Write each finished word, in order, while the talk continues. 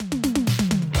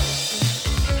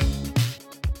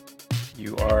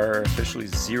are officially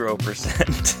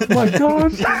 0%. Oh my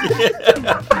God.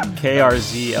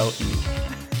 KRZLE.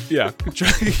 Yeah.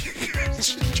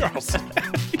 Charles.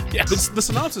 Yeah. The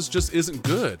synopsis just isn't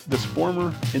good. This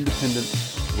former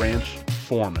independent ranch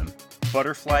foreman.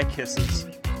 Butterfly kisses.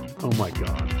 Oh my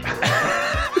God.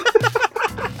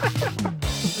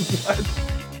 What?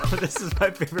 This is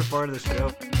my favorite part of the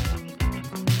show.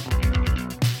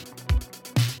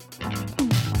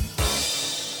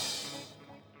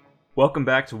 Welcome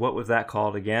back to What Was That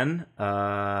Called Again?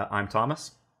 I'm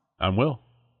Thomas. I'm Will.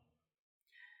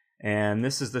 And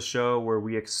this is the show where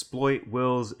we exploit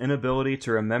Will's inability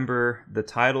to remember the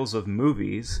titles of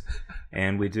movies.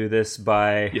 And we do this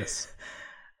by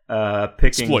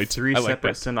picking three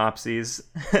separate synopses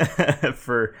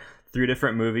for 3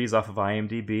 different movies off of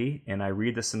IMDb. And I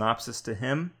read the synopsis to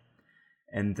him.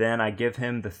 And then I give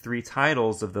him the 3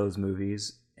 titles of those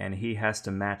movies. And he has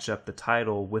to match up the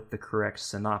title with the correct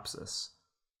synopsis.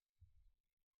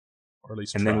 Or at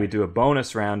least and try. Then we do a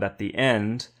bonus round at the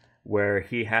end where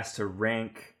he has to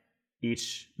rank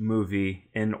each movie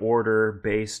in order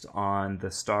based on the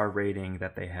star rating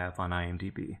that they have on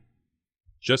IMDb.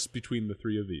 Just between the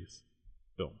 3 of these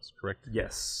films, correct?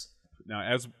 Yes.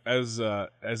 Now, as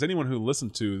anyone who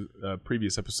listened to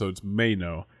previous episodes may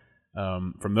know,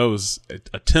 from those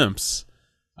attempts,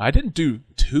 I didn't do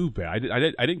too bad. I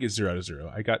didn't get 0 out of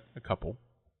 0. I got a couple.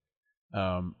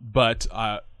 But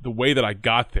the way that I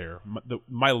got there,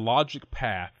 my logic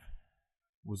path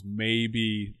was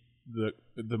maybe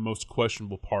the most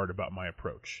questionable part about my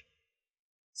approach.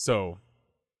 So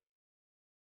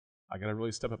I got to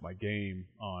really step up my game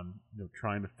on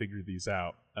trying to figure these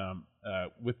out.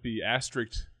 With the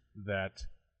asterisk that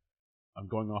I'm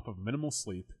going off of minimal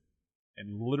sleep.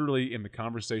 And literally in the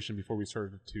conversation before we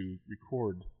started to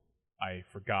record, I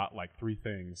forgot like 3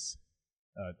 things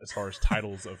as far as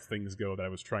titles of things go that I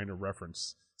was trying to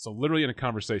reference. So literally in a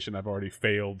conversation, I've already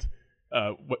failed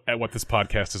at what this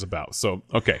podcast is about. So,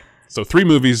 okay. So 3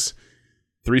 movies,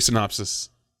 3 synopsis.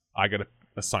 I got to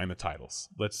assign the titles.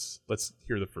 Let's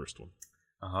hear the first one.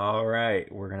 All right.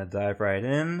 We're going to dive right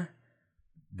in.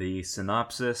 The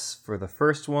synopsis for the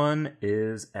first one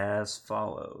is as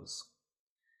follows.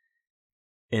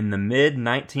 In the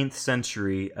mid-19th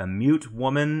century, a mute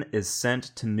woman is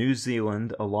sent to New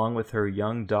Zealand along with her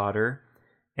young daughter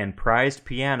and prized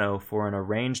piano for an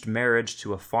arranged marriage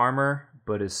to a farmer,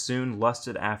 but is soon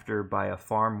lusted after by a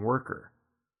farm worker.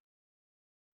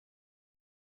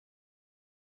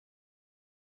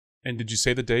 And did you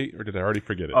say the date, or did I already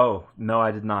forget it? Oh, no,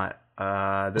 I did not.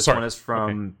 This one is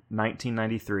from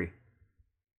 1993.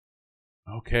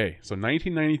 Okay, so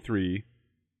 1993...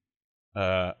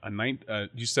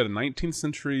 you said a 19th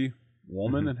century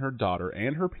woman and her daughter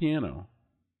and her piano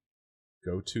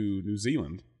go to New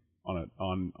Zealand on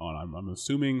I'm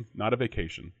assuming not a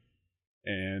vacation,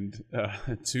 and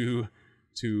to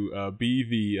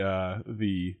be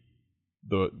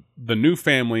the new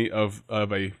family of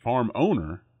a farm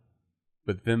owner,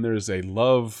 but then there's a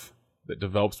love that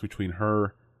develops between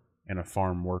her and a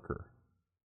farm worker.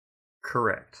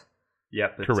 Correct.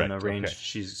 Yep, it's correct. An arranged. Okay.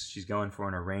 She's going for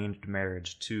an arranged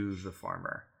marriage to the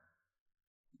farmer.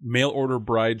 Mail order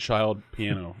bride child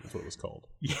piano is what it was called.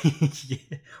 Yeah.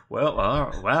 Well,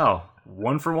 wow,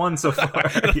 1 for 1 so far.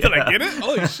 Did I get it?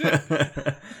 Holy shit!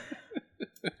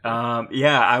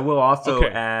 Yeah, I will also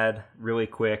add really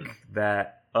quick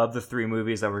that of the 3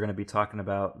 movies that we're going to be talking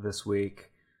about this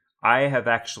week, I have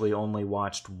actually only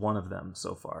watched one of them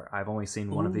so far. I've only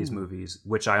seen one of these movies,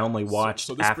 which I only watched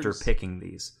after picking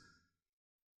these.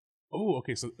 Oh,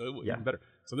 okay. So even better.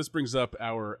 So this brings up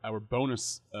our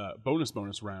bonus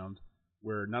round,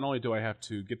 where not only do I have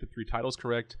to get the 3 titles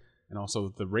correct and also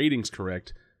the ratings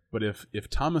correct, but if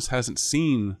Thomas hasn't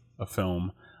seen a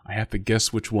film, I have to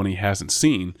guess which one he hasn't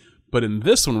seen. But in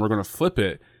this one, we're going to flip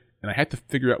it, and I have to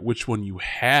figure out which one you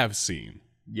have seen.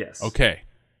 Yes. Okay.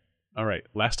 All right.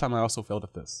 Last time I also failed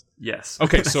at this. Yes.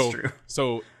 Okay. That's true.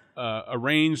 So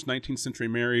arranged 19th century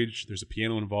marriage. There's a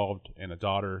piano involved and a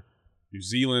daughter. New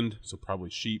Zealand, so probably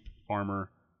sheep,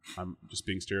 farmer. I'm just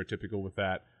being stereotypical with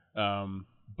that.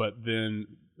 But then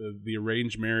the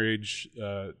arranged marriage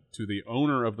to the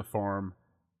owner of the farm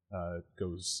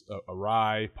goes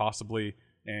awry, possibly,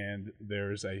 and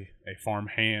there's a farm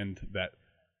hand that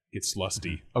gets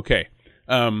lusty. Okay.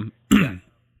 Man,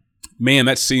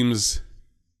 that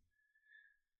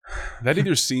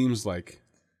either seems like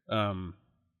that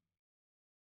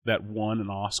won an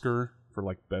Oscar for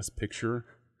like Best Picture,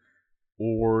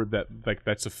 or that like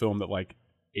that's a film that like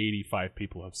 85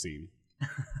 people have seen.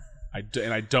 I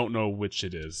don't know which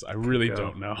it is. I really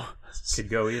don't know. Could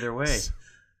go either way.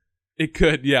 It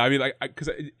could, yeah. I mean, like, because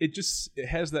it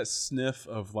has that sniff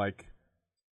of like,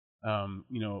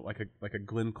 like a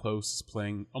Glenn Close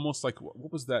playing almost like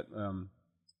what was that? What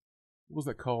was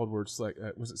that called? Where it's like,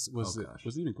 was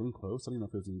it even Glenn Close? I don't even know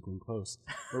if it was even Glenn Close.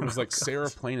 Where it was like Sarah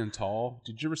Plain and Tall.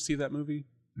 Did you ever see that movie?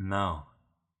 No.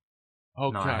 Oh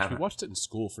No, gosh, we watched it in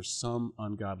school for some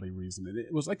ungodly reason. And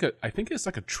it was like I think it's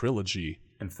like a trilogy.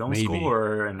 In film school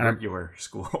or in regular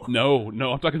school? No,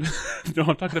 I'm talking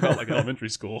about like elementary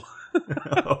school.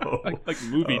 like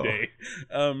movie day.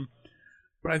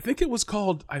 But I think it was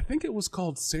called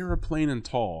Sarah Plain and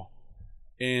Tall.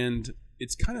 And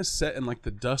it's kind of set in like the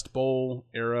Dust Bowl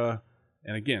era.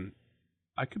 And again,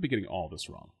 I could be getting all this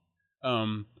wrong.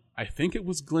 I think it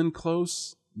was Glenn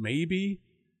Close, maybe.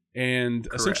 And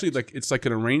correct. Essentially, like it's like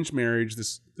an arranged marriage.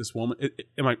 This woman.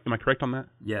 Am I correct on that?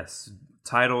 Yes.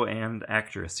 Title and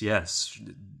actress. Yes.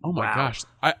 Oh my gosh!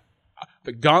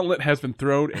 The gauntlet has been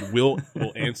thrown, and will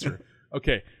answer.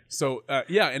 Okay, so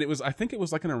yeah, and I think it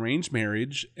was like an arranged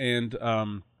marriage, and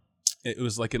it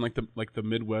was like in like the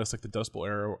Midwest, like the Dust Bowl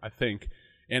era, I think,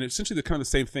 and essentially the kind of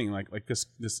the same thing, like this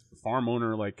farm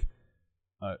owner, like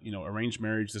arranged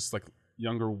marriage, this like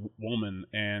younger woman,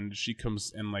 and she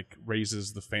comes and like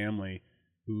raises the family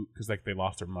because like they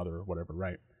lost their mother or whatever,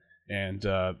 right? And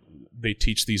they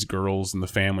teach these girls in the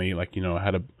family like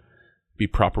how to be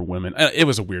proper women. It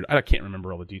was a weird. I can't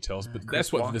remember all the details, but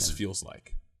that's what this feels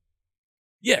like.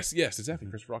 Yes, exactly,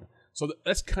 Chris Rock. So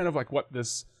that's kind of like what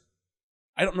this.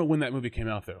 I don't know when that movie came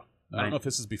out though. I don't know if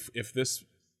this is if this.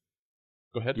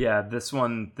 Go ahead. Yeah, the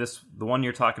one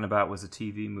you're talking about was a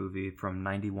TV movie from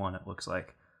 '91. It looks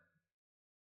like.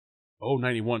 Oh,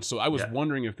 91. So I was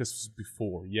wondering if this was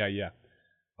before. Yeah.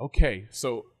 Okay,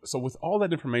 so with all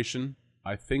that information,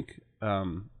 I think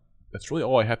that's really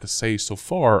all I have to say so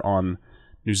far on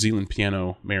New Zealand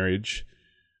piano marriage.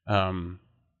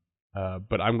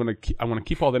 But I'm gonna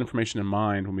keep all that information in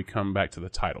mind when we come back to the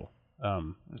title,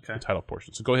 the title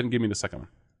portion. So go ahead and give me the second one.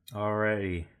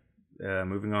 Alrighty,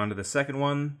 moving on to the second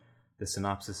one. The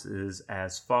synopsis is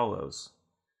as follows.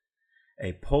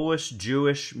 A Polish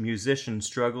Jewish musician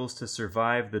struggles to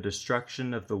survive the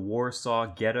destruction of the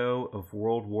Warsaw Ghetto of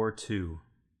World War II.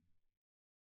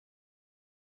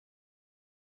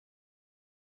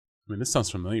 I mean, this sounds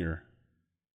familiar.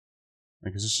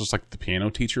 Like, is this just like The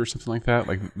Piano Teacher or something like that?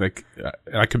 Like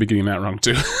I could be getting that wrong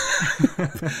too.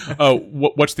 Oh,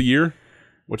 what's the year?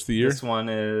 What's the year? This one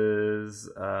is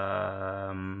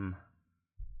let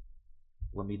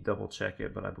me double check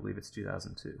it, but I believe it's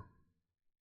 2002.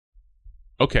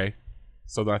 Okay,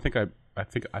 so then I think I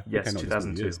yes, know 2002. What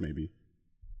it is, maybe.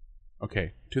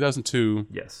 Okay, 2002.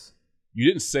 Yes. You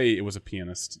didn't say it was a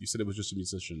pianist. You said it was just a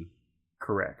musician.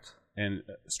 Correct. And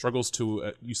struggles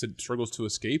to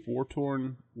escape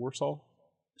war-torn Warsaw.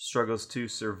 Struggles to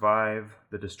survive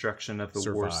the destruction of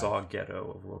the Warsaw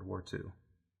Ghetto of World War II.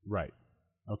 Right.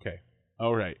 Okay.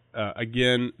 All right.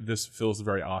 Again, this feels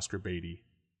very Oscar baity.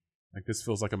 Like this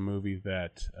feels like a movie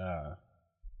that.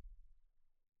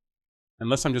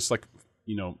 Unless I'm just like,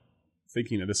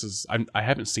 thinking that this is, I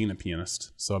haven't seen A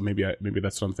Pianist, so maybe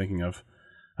that's what I'm thinking of.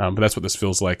 But that's what this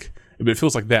feels like. It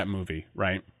feels like that movie,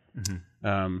 right?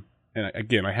 Mm-hmm. And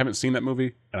again, I haven't seen that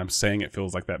movie, and I'm saying it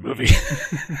feels like that movie.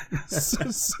 so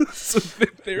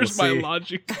there's my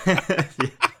logic. That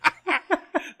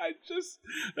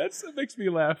makes me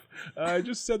laugh. I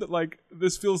just said that like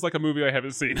this feels like a movie I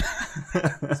haven't seen.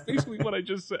 That's basically what I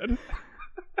just said.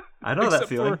 I know that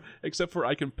feeling. Except for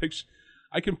I can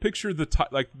picture the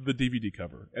the DVD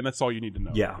cover, and that's all you need to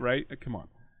know. Yeah. Right? Come on.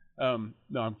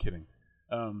 No, I'm kidding.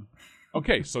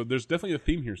 Okay, so there's definitely a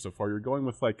theme here so far. You're going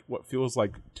with like what feels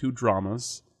like two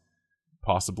dramas,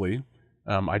 possibly.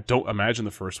 I don't imagine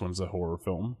the first one's a horror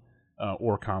film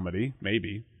or comedy.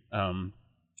 Maybe.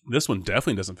 This one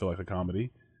definitely doesn't feel like a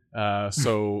comedy. But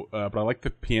I like the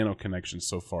piano connection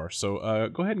so far. So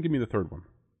go ahead and give me the third one.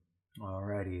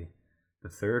 Alrighty. The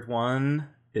third one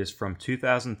is from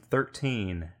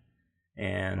 2013,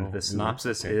 and the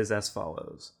synopsis is as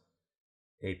follows.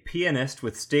 A pianist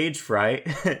with stage fright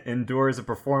endures a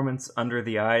performance under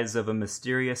the eyes of a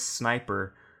mysterious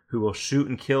sniper who will shoot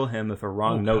and kill him if a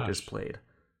wrong note is played.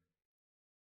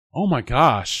 Oh my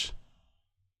gosh.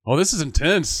 Oh, this is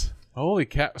intense. Holy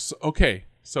cow. So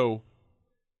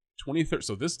 2013.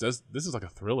 So this is like a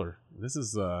thriller. This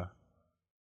is like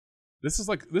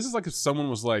if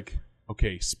someone was like,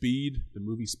 okay, Speed, the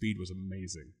movie Speed was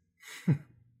amazing,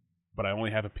 but I only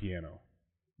have a piano.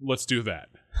 Let's do that.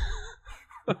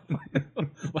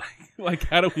 like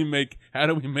how do we make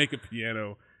a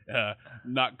piano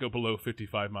not go below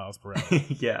 55 miles per hour?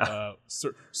 Yeah.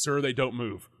 Sir, they don't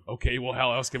move. Okay, well,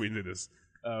 how else can we do this?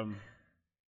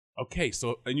 Okay,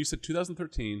 so and you said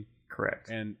 2013, Correct.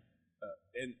 and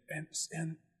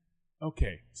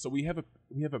okay, so we have a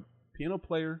piano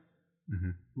player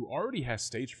who already has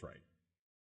stage fright,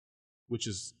 which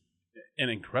is an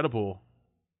incredible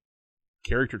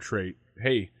character trait.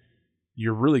 Hey,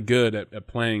 you're really good at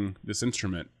playing this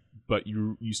instrument, but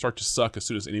you start to suck as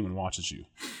soon as anyone watches you.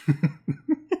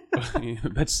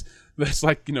 That's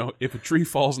like, if a tree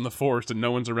falls in the forest and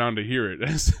no one's around to hear it,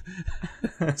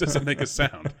 it doesn't make a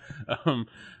sound.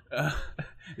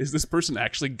 Is this person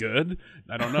actually good?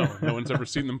 I don't know. No one's ever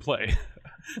seen them play.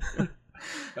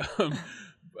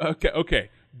 Okay.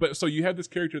 But so you have this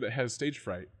character that has stage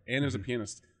fright and is a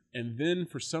pianist, and then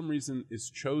for some reason is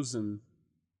chosen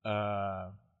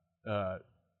at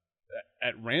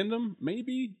random,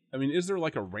 maybe? I mean, is there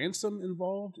like a ransom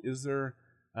involved? Is there...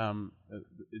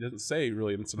 it doesn't say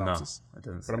really in the synopsis. No, it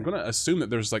doesn't. But I'm gonna assume that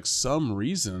there's like some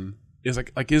reason. Is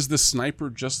is the sniper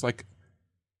just like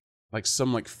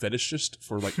some like fetishist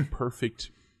for like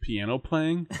perfect piano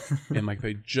playing, and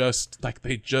they just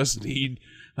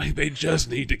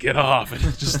need to get off, and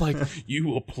it's just like, you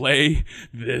will play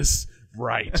this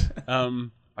right.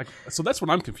 So that's what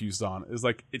I'm confused on. Is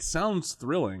like, it sounds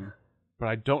thrilling, but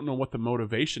I don't know what the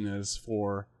motivation is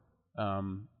for.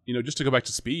 Just to go back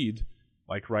to Speed.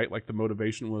 Right? The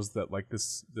motivation was that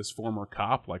this former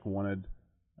cop wanted,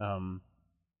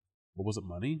 what was it,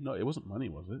 money? No, it wasn't money,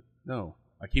 was it? No.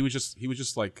 He was just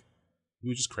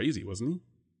crazy, wasn't he?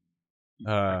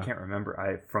 I can't remember.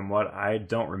 I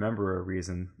don't remember a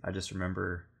reason. I just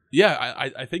remember. Yeah,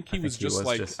 I think he was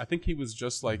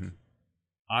just like,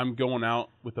 I'm going out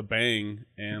with a bang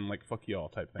and fuck y'all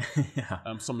type thing.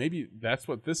 Yeah. So maybe that's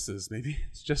what this is. Maybe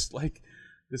it's just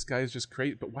this guy is just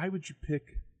crazy. But why would you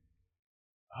pick?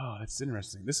 Oh, that's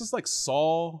interesting. This is like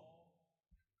Saul.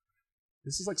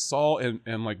 This is like Saul and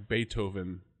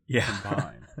Beethoven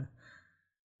combined.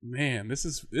 Man, this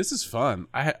is fun.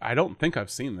 I don't think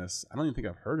I've seen this. I don't even think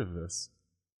I've heard of this.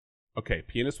 Okay,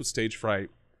 pianist with stage fright.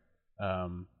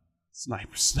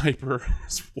 Sniper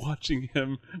is watching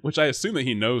him, which I assume that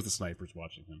he knows the sniper's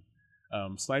watching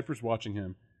him. Sniper's watching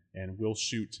him and will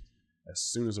shoot as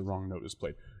soon as a wrong note is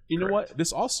played. You know what?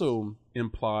 This also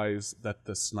implies that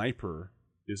the sniper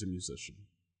is a musician,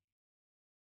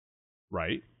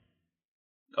 right?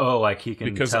 Oh, he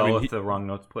can tell if the wrong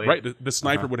note's played. Right, the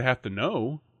sniper would have to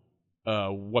know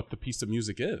what the piece of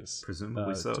music is.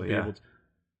 Presumably so, to be able to,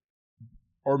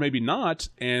 or maybe not,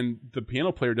 and the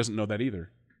piano player doesn't know that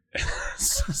either.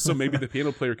 So maybe the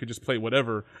piano player could just play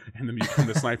whatever, and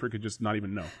the sniper could just not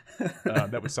even know.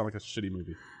 That would sound like a shitty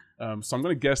movie. So I'm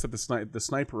going to guess that the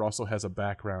sniper also has a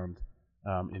background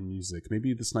in music.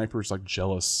 Maybe the sniper is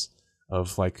jealous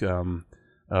of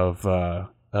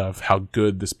of how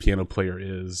good this piano player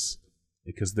is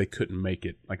because they couldn't make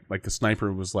it. Like the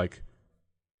sniper was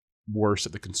worse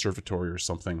at the conservatory or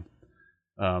something.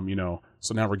 So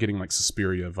now we're getting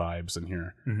Suspiria vibes in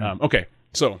here. Okay,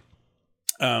 so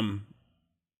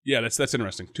that's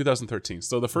interesting. 2013.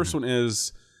 So the first one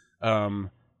is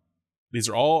these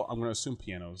are all, I'm going to assume,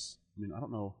 pianos. I mean, I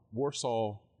don't know.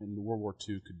 Warsaw in World War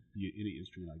II could be any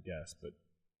instrument, I guess, but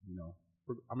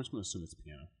I'm just going to assume it's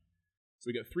piano. So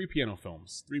we got 3 piano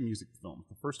films, 3 music films.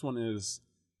 The first one is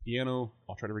piano.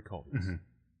 I'll try to recall these.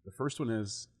 The first one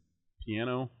is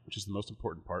piano, which is the most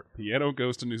important part. Piano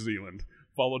goes to New Zealand,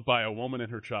 followed by a woman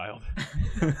and her child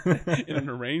in an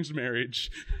arranged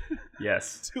marriage.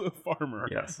 Yes. To a farmer.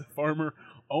 Yes. The farmer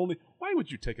only. Why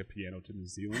would you take a piano to New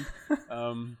Zealand?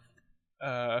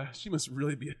 She must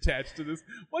really be attached to this.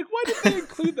 Why did they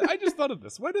include that? I just thought of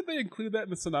this. Why did they include that in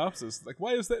the synopsis?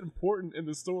 Why is that important in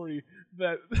the story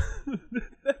that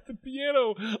that the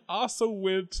piano also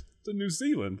went to New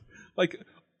Zealand?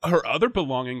 Her other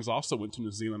belongings also went to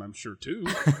New Zealand, I'm sure, too.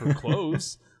 Her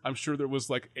clothes. I'm sure there was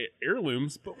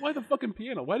heirlooms, but why the fucking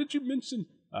piano? Why did you mention?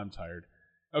 I'm tired.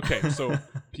 Okay, so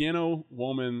piano,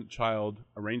 woman, child,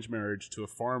 arranged marriage to a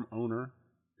farm owner,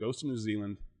 goes to New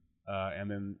Zealand. And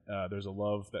then there's a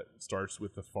love that starts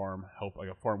with the farm help,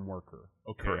 a farm worker.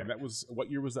 Okay, correct. And that was,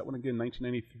 what year was that one again?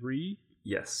 1993.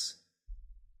 Yes.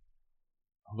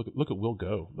 Oh, look at Will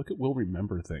go. Look at Will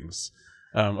remember things.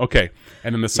 Okay,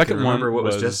 and then the second one remember what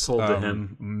was just told to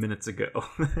him minutes ago.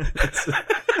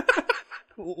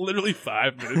 Literally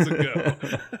 5 minutes ago.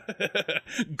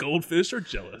 Goldfish are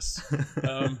jealous.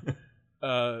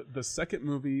 The second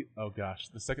movie. Oh gosh,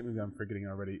 the second movie I'm forgetting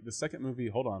already. The second movie.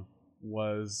 Hold on.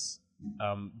 Was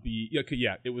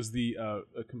it was the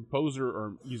a composer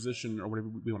or musician or whatever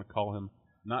we want to call him,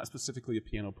 not specifically a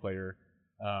piano player,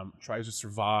 tries to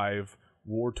survive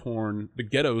the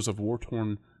ghettos of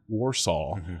war-torn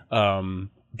Warsaw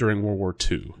during World War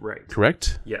II. Right.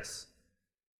 Correct? Yes.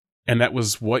 And that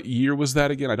was, what year was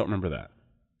that again? I don't remember that.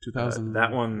 2001?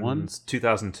 That one's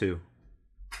 2002.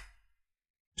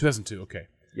 2002, okay.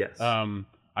 Yes.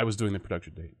 I was doing the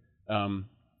production date.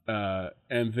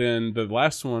 And then the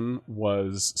last one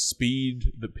was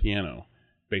Speed the Piano,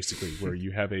 basically, where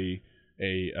you have a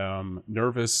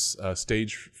nervous,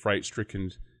 stage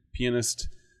fright-stricken pianist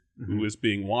who is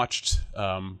being watched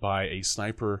by a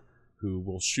sniper who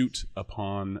will shoot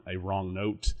upon a wrong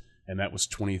note, and that was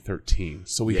 2013.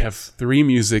 So we have three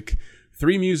music.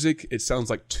 It sounds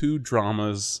like 2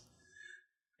 dramas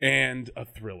and a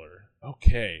thriller.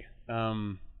 Okay.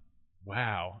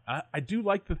 Wow. I do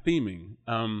like the theming.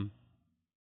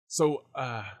 So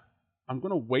I'm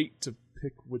going to wait to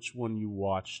pick which one you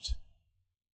watched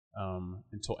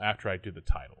until after I do the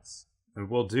titles. And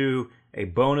we'll do a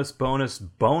bonus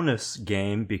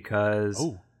game because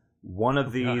one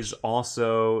of these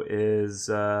also is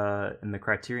in the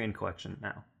Criterion Collection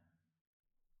now.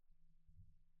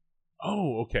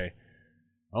 Oh, okay.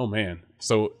 Oh, man.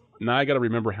 So now I got to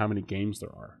remember how many games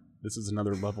there are. This is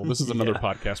another level. This is another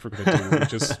podcast we're going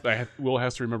to do. Will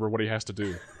has to remember what he has to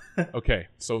do. Okay,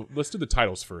 so let's do the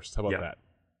titles first. How about that?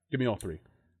 Give me all 3.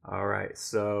 All right.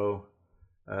 So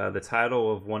the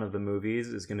title of one of the movies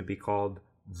is going to be called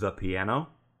The Piano.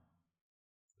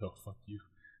 Oh, fuck you.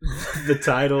 The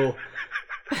title...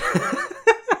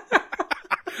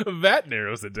 That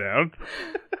narrows it down.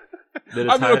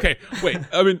 Okay, wait.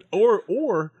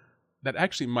 Or that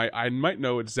actually I might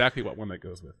know exactly what one that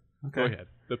goes with. Okay. Go ahead.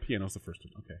 The Piano's the first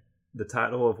one. Okay. The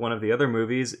title of one of the other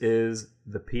movies is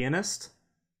The Pianist.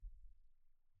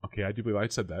 Okay, I do believe I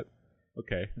said that.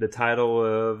 Okay. The title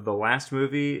of the last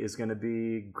movie is going to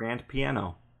be Grand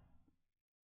Piano.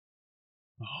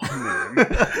 Oh, man.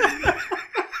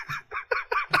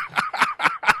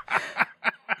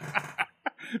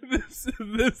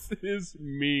 This is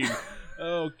mean.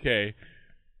 Okay.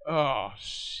 Oh,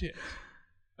 shit.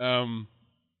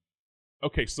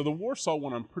 Okay, so the Warsaw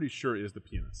one, I'm pretty sure is The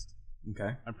Pianist.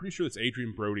 Okay. I'm pretty sure it's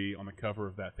Adrian Brody on the cover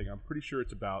of that thing. I'm pretty sure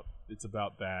it's about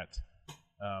that.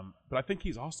 But I think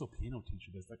he's also a piano teacher.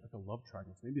 There's like a love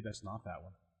triangle. Maybe that's not that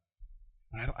one.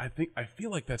 I feel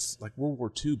like that's like World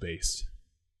War II based.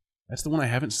 That's the one I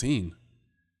haven't seen.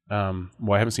 Well,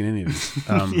 I haven't seen any of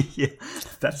these. Yeah,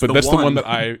 that's the one that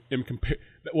I am comparing.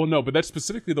 Well, no, but that's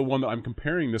specifically the one that I'm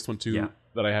comparing this one to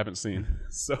that I haven't seen.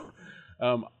 So,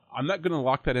 I'm not going to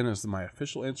lock that in as my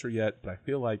official answer yet, but I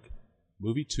feel like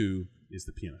movie 2 is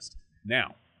The Pianist.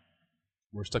 Now,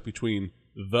 we're stuck between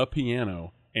The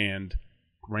Piano and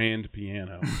Grand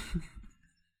Piano.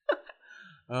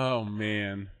 Oh,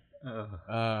 man.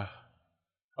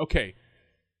 Okay.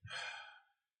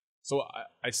 So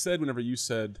I said, whenever you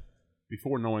said,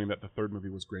 before knowing that the third movie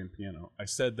was Grand Piano, I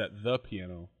said that The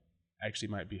Piano actually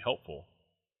might be helpful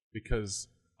because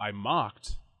I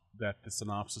mocked that the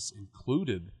synopsis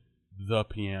included the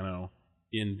piano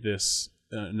in this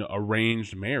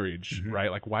arranged marriage,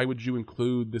 right? Like, why would you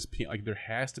include this piano? Like, there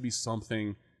has to be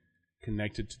something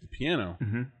connected to the piano.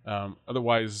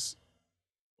 Otherwise,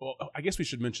 well, I guess we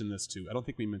should mention this too. I don't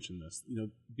think we mentioned this.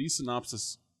 These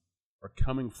synopses are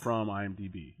coming from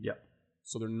IMDb. Yep.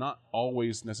 So they're not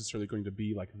always necessarily going to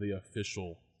be like the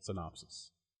official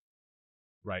synopsis.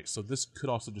 Right? So this could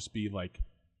also just be like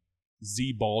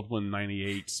Z Baldwin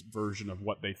 98's version of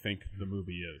what they think the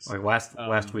movie is. Like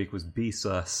last week was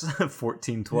B-Sus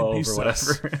 1412 or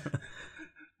whatever.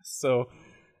 So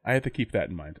I have to keep that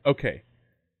in mind. Okay.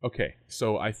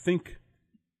 So I think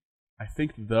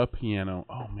The Piano.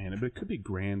 Oh man, but it could be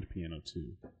Grand Piano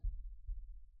too.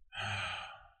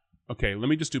 Okay, let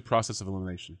me just do process of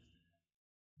elimination.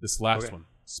 This last one,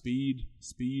 speed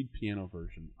piano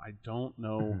version. I don't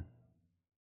know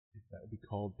if that would be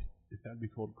called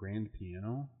Grand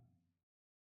Piano.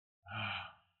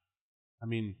 I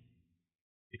mean,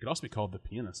 it could also be called The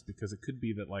Pianist because it could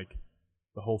be that like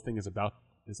the whole thing is about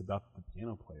the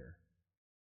piano player.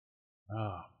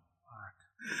 Oh, fuck.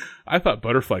 I thought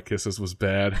Butterfly Kisses was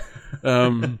bad.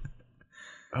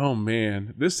 Oh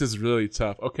man, this is really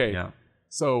tough. Okay,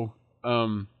 so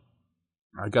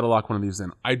I gotta lock one of these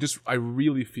in. I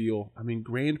really feel. I mean,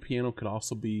 Grand Piano could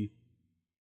also be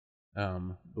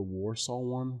the Warsaw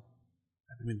one.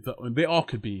 I mean, they all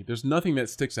could be. There's nothing that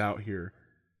sticks out here.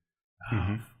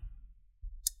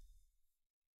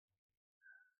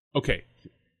 Okay,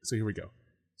 so here we go.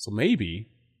 So maybe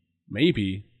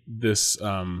this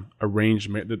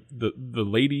arranged the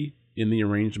lady in the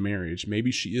arranged marriage,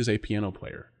 maybe she is a piano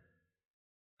player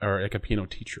or like a piano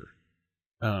teacher,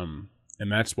 and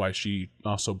that's why she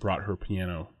also brought her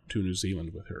piano to New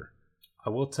Zealand with her. I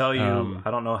will tell you,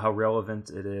 I don't know how relevant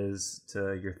it is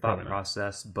to your thought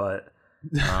process, but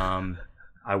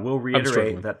I will struggling.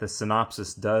 reiterate that the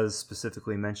synopsis does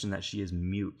specifically mention that she is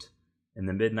mute. In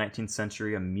the mid-19th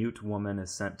century, a mute woman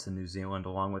is sent to New Zealand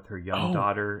along with her young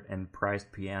daughter and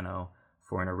prized piano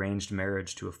for an arranged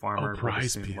marriage to a farmer, but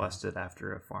is soon lusted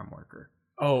after a farm worker.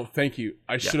 Oh, thank you.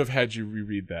 I should have had you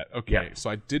reread that. Okay, Yeah. so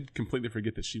I did completely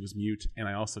forget that she was mute, and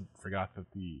I also forgot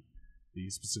that the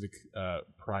specific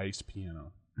prized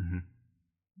piano. Mm-hmm.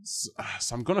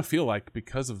 So I'm gonna feel like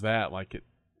because of that, like it.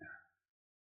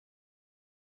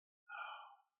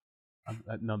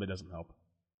 No, that doesn't help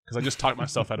because I just talked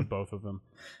myself out of both of them.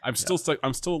 I'm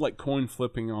still like coin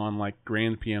flipping on like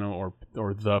grand piano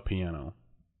or the piano.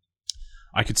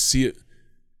 I could see it.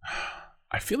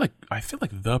 I feel like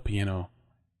the piano.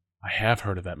 I have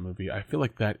heard of that movie. I feel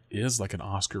like that is like an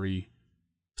Oscar-y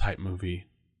type movie.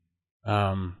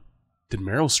 Did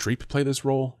Meryl Streep play this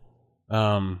role?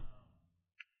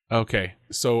 Okay,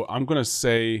 so I'm gonna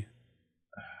say,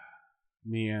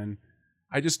 man,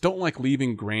 I just don't like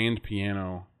leaving grand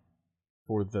piano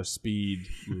for the Speed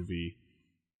movie.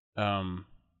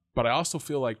 But I also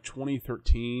feel like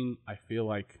 2013. I feel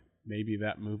like maybe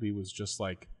that movie was just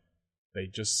like they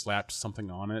just slapped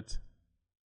something on it.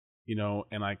 You know,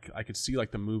 and I could see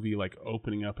like the movie like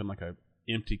opening up in like a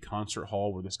empty concert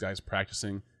hall where this guy's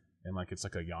practicing, and like it's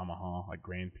like a Yamaha like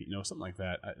grand piano, something like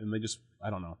that. And they just, I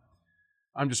don't know.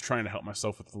 I'm just trying to help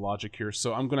myself with the logic here,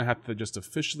 so I'm gonna have to just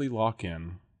officially lock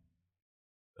in.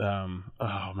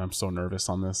 I'm so nervous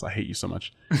on this. I hate you so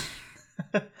much.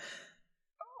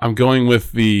 I'm going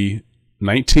with the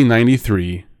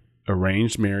 1993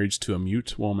 arranged marriage to a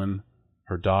mute woman,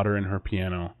 her daughter, and her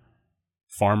piano.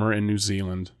 Farmer in New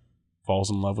Zealand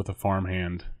falls in love with a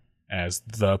farmhand as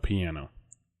the piano.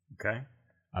 Okay.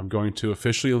 I'm going to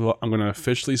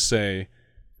officially say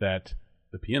that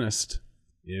the pianist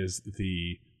is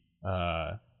the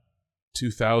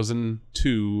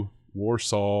 2002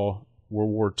 Warsaw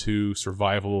World War II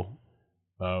survival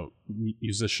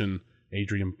musician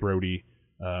Adrian Brody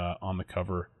on the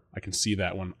cover. I can see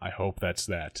that one. I hope that's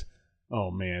that. Oh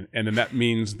man! And then that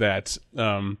means that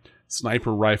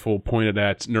sniper rifle pointed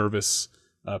at nervous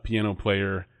piano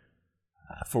player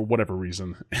for whatever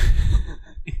reason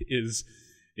is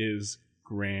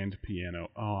grand piano.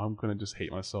 Oh, I'm gonna just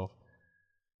hate myself.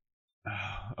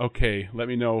 Okay, let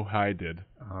me know how I did.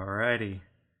 Alrighty.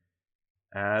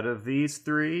 Out of these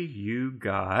three, you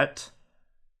got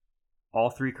all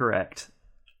three correct.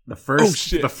 The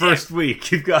first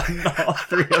week, you've gotten all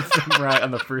three of them right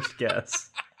on the first guess.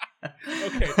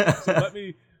 Okay, so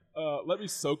let me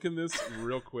soak in this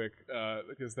real quick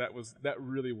because that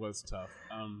really was tough.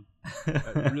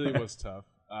 That really was tough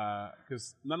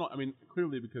because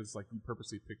clearly because like you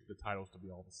purposely picked the titles to be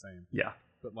all the same. Yeah.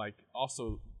 But like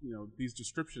also, you know, these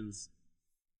descriptions,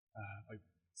 like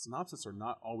synopsis are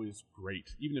not always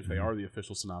great, even if they are the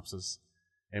official synopsis.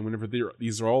 And whenever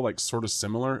these are all like sort of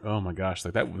similar, oh my gosh,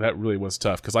 like that really was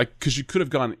tough because you could have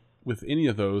gone with any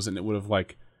of those and it would have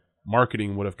like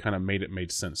marketing would have kind of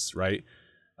made sense, right?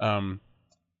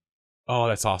 Oh,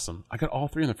 that's awesome! I got all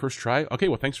three on the first try. Okay,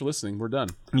 well, thanks for listening. We're done.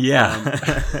 Yeah.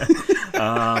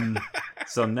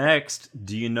 So next,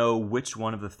 do you know which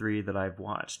one of the three that I've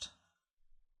watched?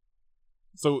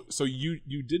 So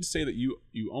you did say that you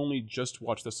only just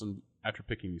watched this one after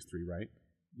picking these three, right?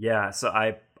 Yeah. So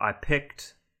I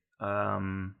picked.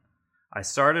 I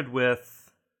started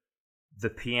with the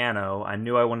piano. I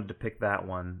knew I wanted to pick that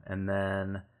one, and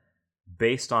then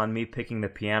based on me picking the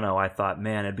piano, I thought,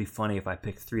 man, it'd be funny if I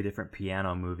picked three different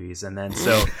piano movies. And then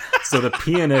so the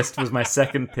pianist was my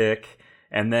second pick,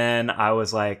 and then I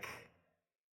was like,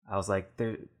 I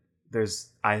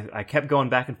kept going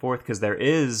back and forth because there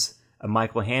is a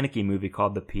Michael Haneke movie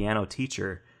called The Piano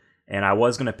Teacher, and I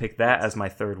was gonna pick that as my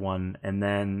third one, and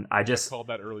then I called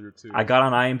that earlier too. I got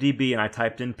on IMDb and I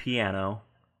typed in piano.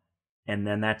 And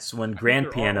then that's when Grand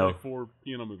Piano, four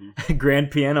piano movies. Grand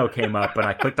Piano came up, and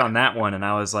I clicked on that one, and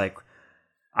I was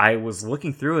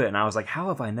looking through it, and I was like, how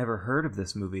have I never heard of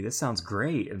this movie? This sounds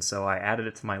great. And so I added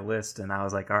it to my list, and I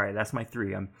was like, all right, that's my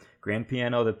three. I'm Grand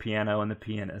Piano, The Piano, and The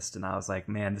Pianist. And I was like,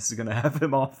 man, this is gonna have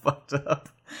him all fucked up.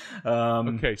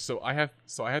 Okay, so I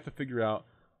have to figure out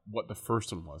what the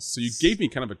first one was. So you gave me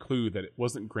kind of a clue that it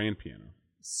wasn't Grand Piano.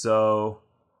 So,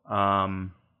 if I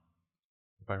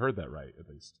heard that right, at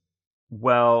least.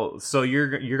 Well, so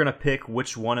you're gonna pick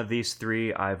which one of these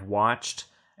three I've watched,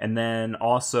 and then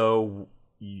also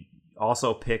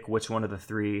pick which one of the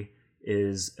three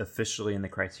is officially in the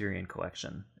Criterion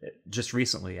Collection. Just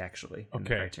recently, actually, in the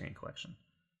Criterion Collection.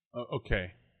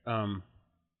 Okay.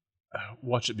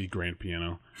 Watch it be Grand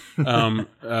Piano. But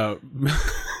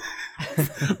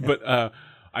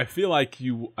I feel like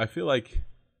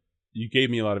you gave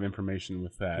me a lot of information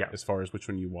with that Yeah. as far as which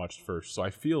one you watched first. So I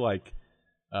feel like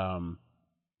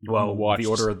Well, watched the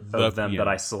order of The them Piano. that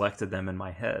I selected them in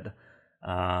my head.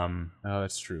 Oh,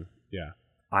 that's true. Yeah.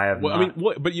 I have Well, not. I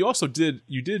mean, but you also did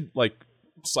like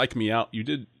psych me out. You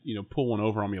did, pull one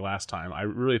over on me last time. I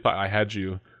really thought I had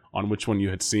you on which one you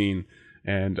had seen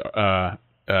and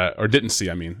or didn't see.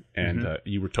 I mean, and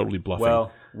you were totally bluffing.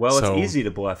 Well, So- it's easy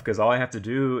to bluff because all I have to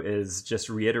do is just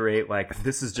reiterate, like,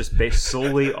 this is just based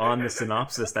solely on the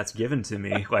synopsis that's given to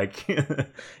me. Like,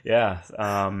 yeah,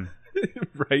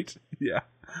 right? Yeah.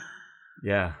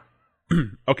 yeah.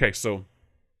 Okay, so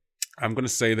I'm gonna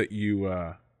say that you.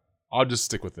 I'll just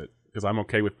stick with it because I'm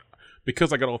okay with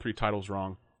because I got all three titles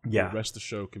wrong. Yeah. The rest of the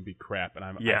show can be crap, and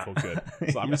I Yeah. feel good.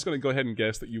 So I'm just gonna go ahead and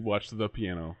guess that you watched The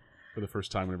Piano for the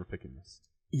first time whenever picking this.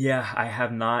 Yeah, I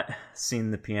have not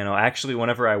seen The Piano. Actually,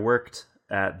 whenever I worked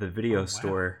at the video wow.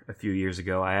 store a few years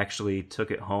ago, I actually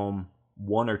took it home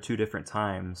one or two different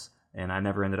times, and I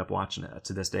never ended up watching it.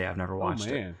 To this day, I've never watched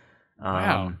oh it. man!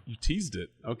 Wow, you teased it.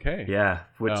 Okay. Yeah,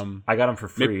 which I got them for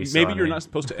free. Maybe, so, maybe I you're mean- not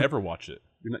supposed to ever watch it.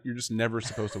 You're just never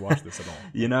supposed to watch this at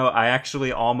all. I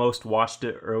actually almost watched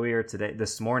it earlier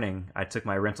this morning. I took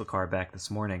my rental car back this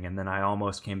morning, and then I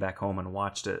almost came back home and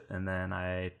watched it, and then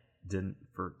I didn't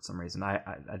for some reason. I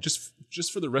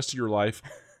Just for the rest of your life,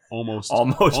 almost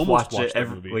watch it that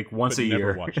every movie, like once but a never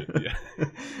year. watch it. Yeah.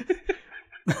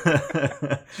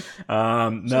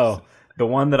 No, the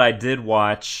one that I did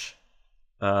watch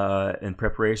in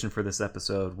preparation for this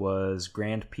episode was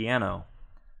Grand Piano,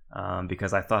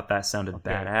 because I thought that sounded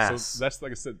badass. So that's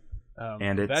like I said,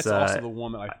 And it's, that's also the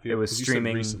one that I feel it was 'cause you said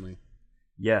streaming recently.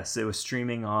 Yes, it was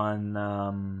streaming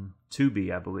on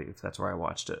Tubi, I believe. That's where I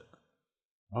watched it.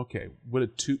 Okay,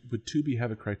 would Tubi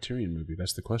have a Criterion movie?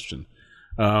 That's the question.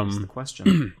 That's the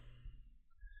question.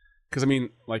 Because I mean,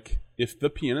 like, if The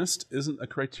Pianist isn't a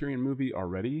Criterion movie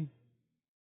already,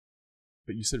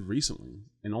 but you said recently,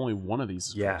 and only one of these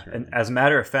is Yeah, Criterion. and as a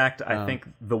matter of fact, I think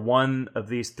the one of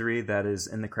these three that is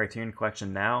in the Criterion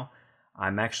Collection now,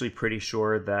 I'm actually pretty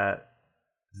sure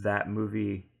that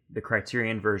movie, the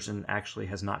Criterion version, actually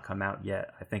has not come out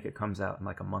yet. I think it comes out in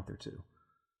like a month or two.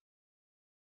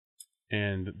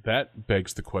 And that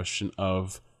begs the question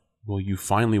of, will you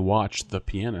finally watch The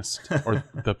Pianist or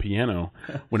The Piano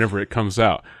whenever it comes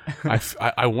out?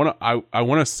 I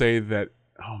want to say that.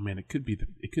 Oh man, it could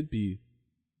be.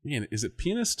 Man, is it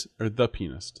Pianist or The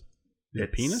Pianist? Is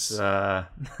it Pianist?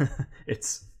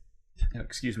 It's.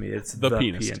 Excuse me. It's The the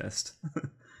Pianist. Pianist.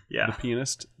 Yeah. The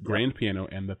Pianist, Grand Piano,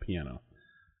 and The Piano.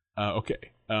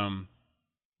 Okay.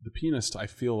 The Pianist, I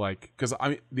feel like, because I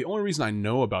mean, the only reason I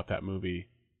know about that movie,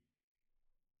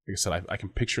 like I said, I can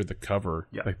picture the cover,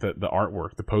 Yeah. like the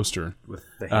artwork, the poster, With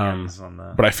the hands on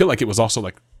the. but I feel like it was also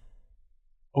like,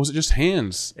 oh, was it just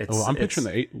hands? It's- I'm picturing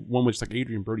it's- the one with like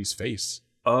Adrian Brody's face.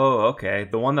 Oh, okay.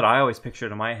 The one that I always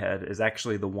pictured in my head is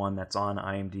actually the one that's on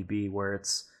IMDb, where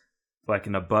it's like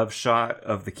an above shot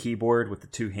of the keyboard with the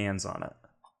two hands on it,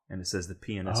 and it says The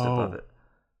Pianist Oh. above it.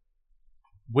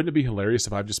 Wouldn't it be hilarious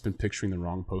if I've just been picturing the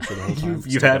wrong poster the whole time? You've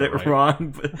Still had got it right?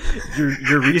 wrong, but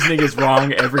your reasoning is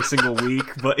wrong every single week,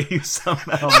 but you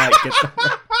somehow might get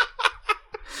that.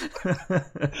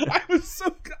 I was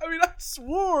so. I mean, I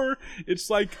swore it's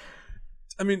like.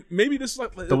 I mean, maybe this is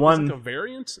like The one- like a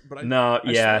variant, but I No, I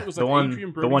swear yeah, it was the like one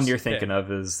Adrian the one Brody's you're head. thinking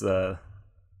of is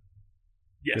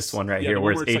Yes. this one right Yeah, here, the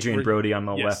where one it's Adrian like Brody on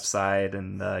the yes. left side,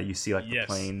 and you see like the Yes,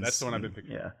 planes. that's the one I've been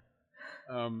picturing.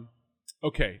 Yeah.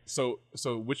 Okay, so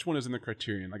which one is in the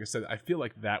Criterion? Like I said, I feel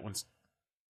like that one's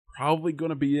probably going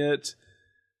to be it,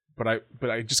 but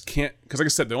I just can't, because like I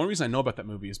said, the only reason I know about that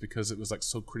movie is because it was like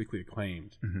so critically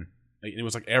acclaimed. Mhm. Like, it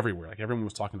was like everywhere, like everyone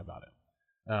was talking about it.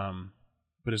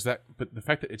 But the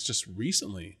fact that it's just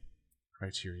recently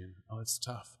Criterion, oh, it's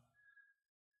tough.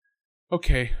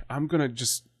 Okay, I'm gonna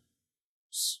just.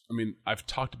 I mean, I've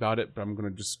talked about it, but I'm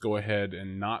gonna just go ahead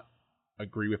and not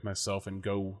agree with myself and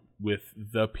go with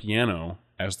The Piano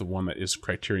as the one that is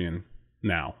Criterion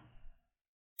now.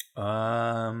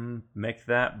 Make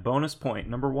that bonus point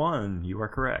number 1. You are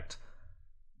correct.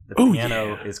 The Oh,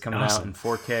 Piano yeah. is coming Awesome. out in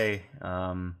 4K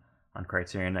on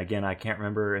Criterion. Again, I can't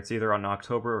remember. It's either on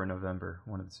October or November,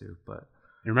 one of the two. But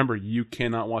Remember, you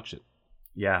cannot watch it.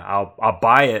 yeah, I'll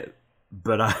buy it,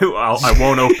 but I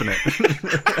won't open it.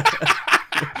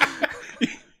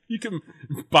 You can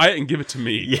buy it and give it to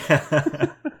me.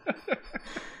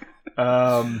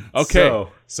 Yeah. Okay.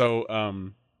 So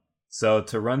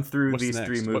to run through What's these next?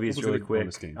 three What movies was the really big quick.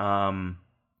 bonus game?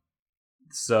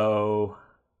 So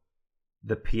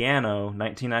The Piano,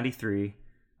 1993.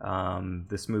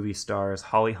 This movie stars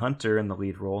Holly Hunter in the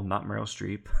lead role, not Meryl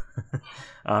Streep.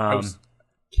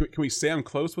 Can we say I'm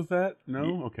close with that?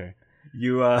 No? Okay.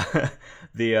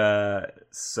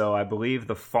 So I believe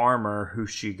the farmer who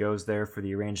she goes there for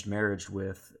the arranged marriage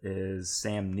with is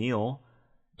Sam Neill.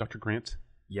 Dr. Grant?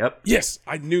 Yep. Yes,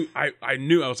 I knew. I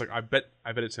was like, I bet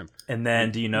it's him. And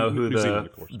then, do you know who New Zealand,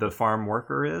 of course. the farm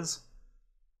worker is?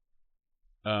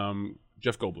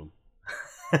 Jeff Goldblum.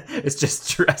 It's just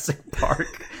Jurassic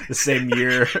Park, the same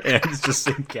year, and it's just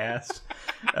same cast.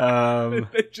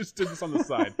 They just did this on the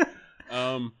side.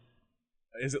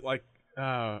 Is it like?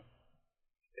 Am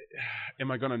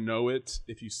I gonna know it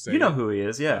if you say? You know who he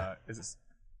is, yeah. Is this?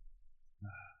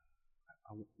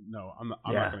 No, I'm not.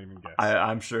 I'm not gonna even guess.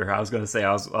 I'm sure. I was gonna say.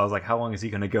 I was like, how long is he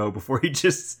gonna go before he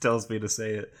just tells me to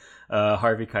say it?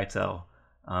 Harvey Keitel.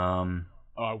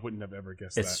 I wouldn't have ever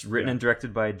guessed it's that. written and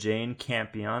directed by Jane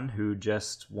Campion, who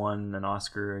just won an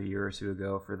Oscar a year or two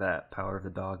ago for that Power of the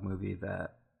Dog movie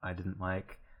that I didn't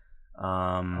like.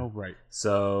 Right.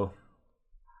 So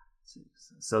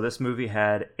this movie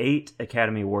had 8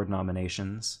 Academy Award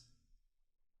nominations.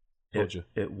 Told you.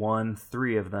 It won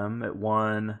 3 of them. It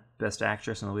won Best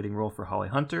Actress in a Leading Role for Holly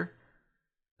Hunter,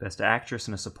 Best Actress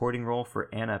in a Supporting Role for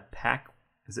Anna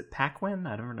Is it Paquin?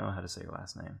 I don't know how to say your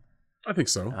last name. I think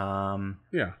so.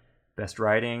 Yeah. Best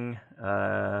Writing,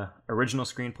 Original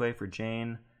Screenplay for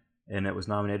Jane, and it was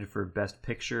nominated for Best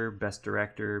Picture, Best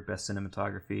Director, Best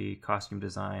Cinematography, Costume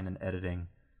Design, and Editing.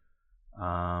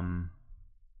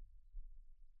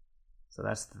 So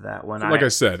that's that one. Like I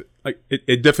said, like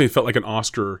it definitely felt like an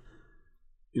Oscar,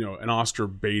 an Oscar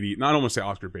baity. No, I don't want to say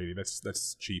Oscar baity.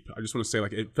 That's cheap. I just want to say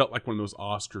like it felt like one of those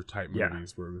Oscar type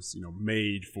movies where it was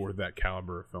made for that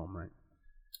caliber of film, right?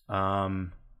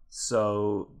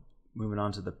 So moving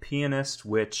on to The Pianist,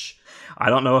 which I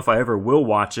don't know if I ever will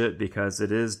watch it because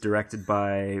it is directed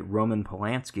by Roman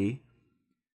Polanski.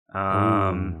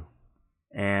 And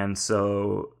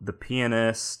so The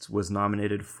Pianist was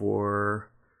nominated for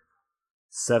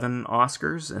 7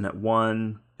 Oscars, and it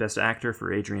won Best Actor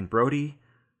for Adrian Brody,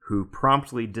 who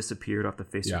promptly disappeared off the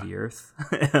face of the earth.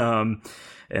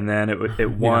 And then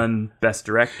it won Best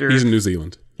Director. He's in New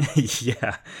Zealand.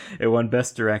 Yeah, it won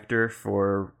Best Director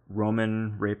for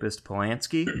Roman Rapist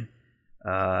Polanski.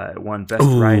 It won Best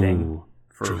Writing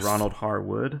for Ronald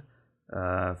Harwood.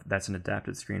 That's an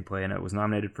adapted screenplay, and it was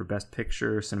nominated for Best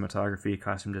Picture, Cinematography,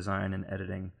 Costume Design, and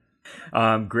Editing.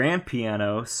 Grand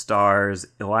Piano stars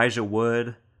Elijah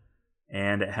Wood,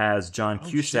 and it has John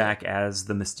Cusack as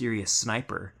the mysterious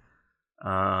sniper.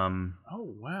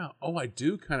 Oh wow! Oh, I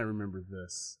do kind of remember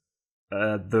this.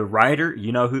 The writer,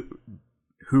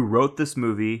 who wrote this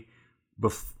movie,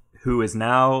 who is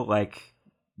now like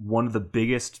one of the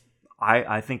biggest,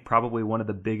 I think probably one of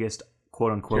the biggest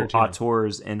quote unquote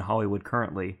auteurs in Hollywood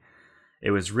currently.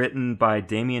 It was written by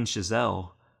Damien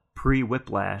Chazelle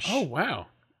pre-Whiplash. Oh wow!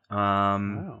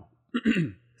 Wow.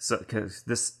 So because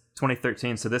this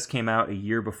 2013, so this came out a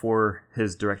year before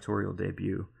his directorial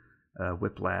debut,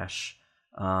 Whiplash.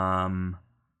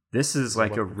 This is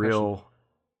like a real.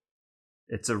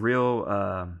 It's a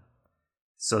real.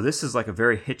 So this is like a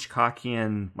very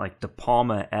Hitchcockian, like De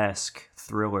Palma-esque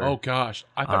thriller. Oh gosh,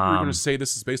 I thought you were going to say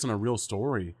this is based on a real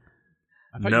story.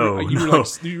 I thought no, you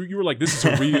were like, this is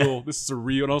a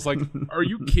real, and I was like, are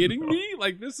you kidding me?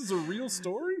 Like, this is a real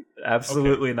story?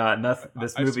 Absolutely not.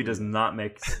 This movie does not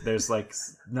make. There's like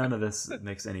none of this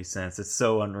makes any sense. It's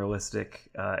so unrealistic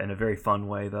in a very fun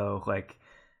way, though. Like,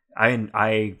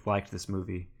 I liked this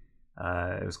movie.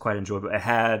 It was quite enjoyable. It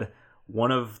had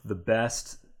one of the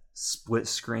best split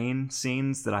screen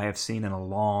scenes that I have seen in a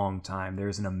long time.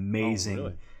 There's an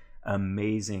amazing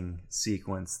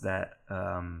sequence that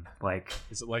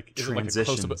is it like a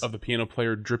close up of the piano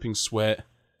player dripping sweat?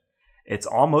 It's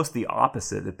almost the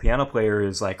opposite. The piano player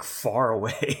is like far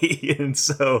away, and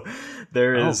so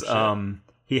there is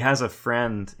he has a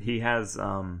friend. He has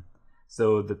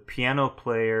so the piano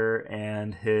player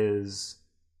and his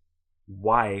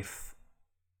wife.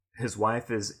 His wife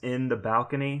is in the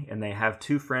balcony, and they have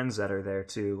 2 friends that are there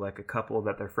too. Like a couple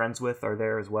that they're friends with are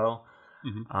there as well.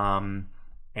 Mm-hmm.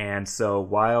 And so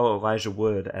while Elijah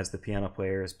Wood, as the piano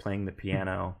player, is playing the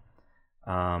piano,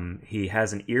 he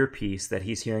has an earpiece that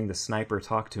he's hearing the sniper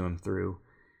talk to him through.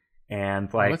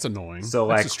 And like that's annoying. So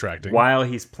that's like distracting. While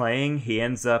he's playing, he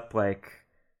ends up like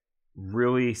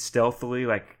really stealthily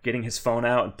like getting his phone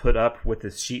out and put up with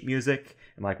his sheet music.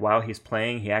 And like while he's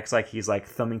playing, he acts like he's like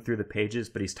thumbing through the pages,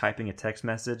 but he's typing a text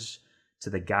message to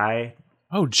the guy.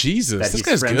 Oh Jesus, this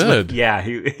guy's good. With. Yeah,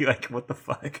 he like what the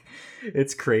fuck?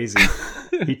 It's crazy.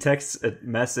 He texts a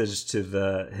message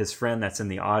to his friend that's in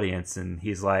the audience, and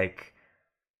he's like,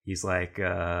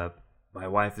 my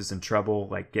wife is in trouble.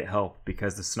 Like, get help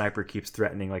because the sniper keeps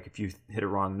threatening. Like, if you hit a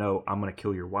wrong note, I'm gonna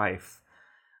kill your wife.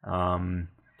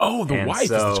 Oh, the and wife is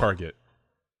so- the target.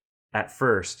 At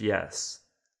first, yes.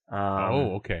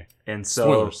 Oh, okay. And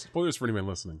so Spoilers for anyone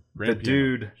listening. the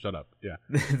dude, shut up. Yeah.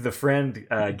 the friend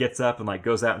gets up and like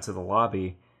goes out into the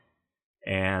lobby,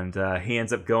 and he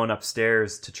ends up going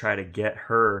upstairs to try to get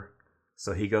her.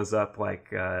 So he goes up like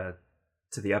to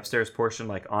the upstairs portion,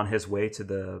 like on his way to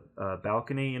the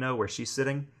balcony, where she's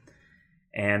sitting.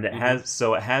 And it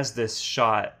has this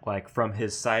shot like from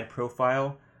his side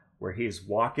profile where he's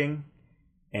walking,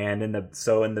 and in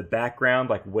the background,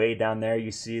 like way down there,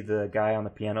 you see the guy on the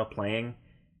piano playing,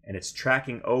 and it's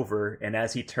tracking over, and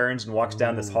as he turns and walks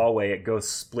down this hallway, it goes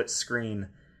split screen.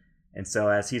 And so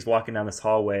as he's walking down this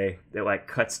hallway, it like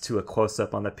cuts to a close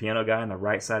up on the piano guy on the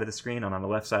right side of the screen, and on the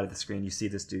left side of the screen you see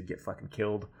this dude get fucking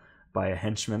killed by a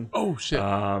henchman. Oh shit.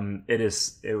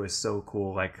 It was so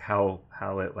cool, like how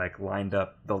it like lined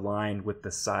up the line with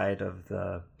the side of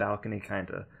the balcony, kind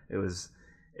of.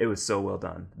 It was so well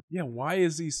done. Yeah, why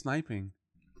is he sniping?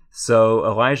 So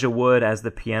Elijah Wood as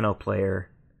the piano player,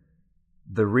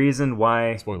 the reason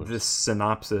why Spoilers. this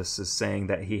synopsis is saying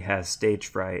that he has stage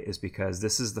fright is because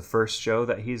this is the first show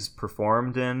that he's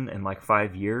performed in like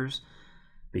 5 years.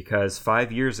 Because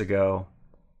 5 years ago,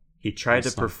 he tried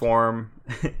to perform.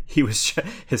 He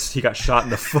got shot in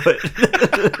the foot.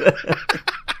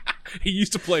 He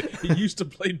used to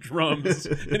play drums,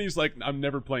 and he's like, "I'm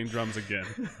never playing drums again.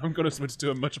 I'm going to switch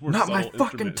to a much more Not subtle my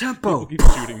instrument. fucking tempo." People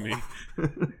keep shooting me.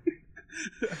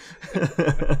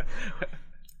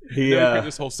 He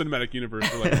This whole cinematic universe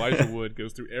where like Elijah Wood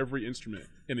goes through every instrument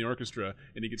in the orchestra,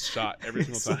 and he gets shot every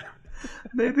single time.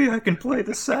 Maybe I can play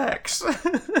the sax.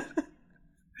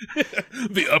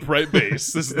 The upright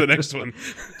bass. This is the next one.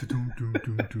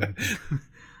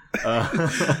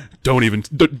 Don't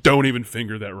even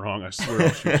finger that wrong. I swear I'll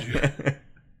shoot you.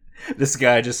 This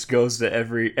guy just goes to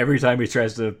every time he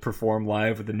tries to perform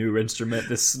live with a new instrument,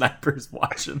 this sniper's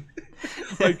watching.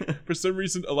 Like, for some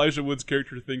reason, Elijah Wood's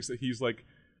character thinks that he's like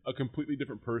a completely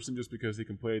different person just because he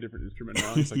can play a different instrument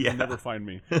now. He's like, Yeah. You'll never find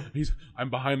me.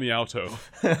 I'm behind the alto.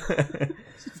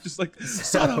 Just like,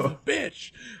 son of a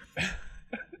bitch.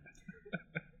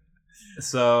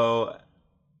 So,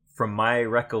 from my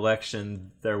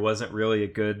recollection, there wasn't really a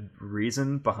good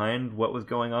reason behind what was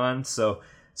going on. So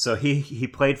he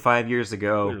played 5 years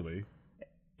ago, Clearly.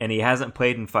 and he hasn't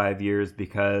played in 5 years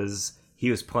because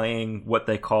he was playing what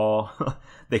they call,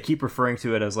 they keep referring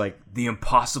to it as like the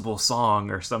impossible song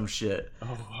or some shit.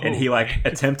 And he like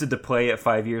attempted to play it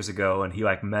 5 years ago, and he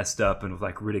like messed up and was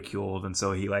like ridiculed, and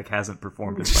so he like hasn't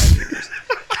performed in 5 years.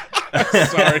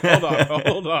 Sorry,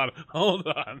 hold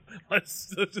on.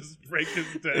 Let's just break this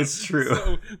down. It's true.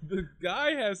 So the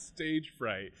guy has stage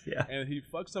fright, Yeah. and he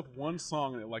fucks up one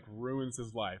song, and it like ruins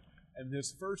his life. And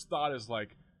his first thought is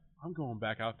like, I'm going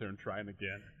back out there and trying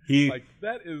again. Like,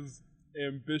 that is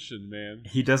ambition, man.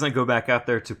 He doesn't go back out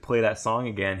there to play that song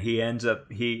again. He ends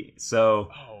up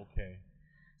Oh, okay.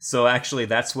 So actually,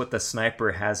 that's what the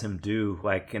sniper has him do.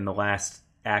 Like in the last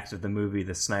act of the movie,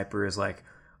 the sniper is like,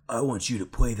 I want you to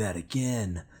play that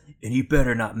again, and you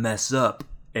better not mess up.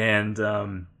 And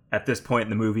at this point in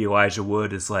the movie, Elijah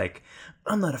Wood is like,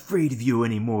 I'm not afraid of you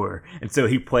anymore. And so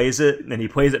he plays it, and he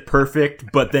plays it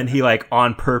perfect, but then he like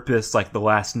on purpose, like the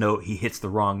last note, he hits the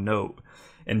wrong note.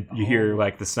 And you hear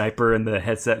like the sniper in the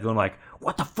headset going like,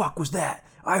 what the fuck was that?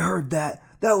 I heard that.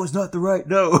 That was not the right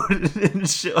note. And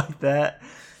shit like that.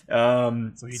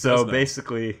 So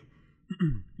basically...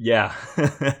 Yeah.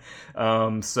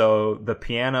 So the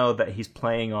piano that he's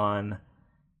playing on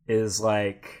is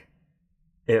like,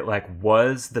 it like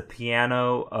was the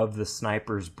piano of the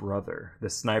sniper's brother. The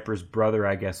sniper's brother,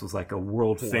 I guess, was like a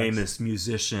world famous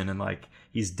musician, and like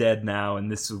he's dead now, and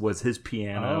this was his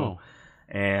piano.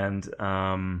 And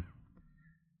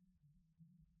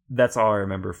that's all I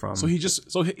remember from. So he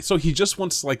just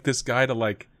wants like this guy to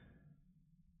like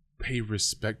pay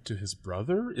respect to his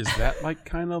brother? Is that like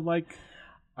kind of like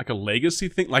a legacy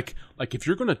thing? Like if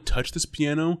you're going to touch this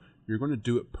piano, you're going to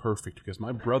do it perfect because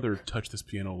my brother touched this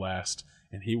piano last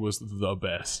and he was the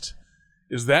best.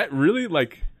 Is that really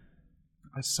like,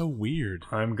 that's so weird.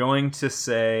 I'm going to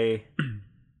say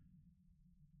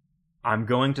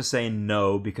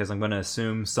no, because I'm going to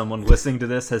assume someone listening to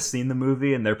this has seen the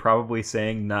movie, and they're probably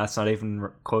saying, nah, it's not even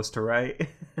close to right.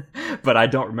 But I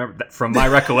don't remember that. From my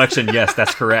recollection, yes,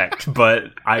 that's correct.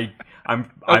 But I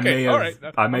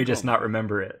may just not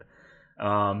remember it.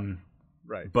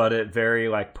 Right. But it very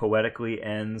like poetically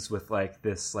ends with like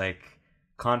this like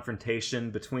confrontation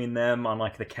between them on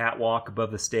like the catwalk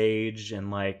above the stage,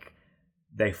 and like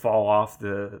they fall off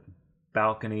the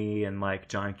balcony, and like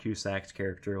John Cusack's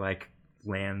character like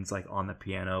lands like on the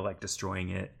piano, like destroying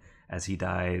it as he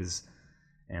dies.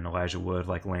 and Elijah Wood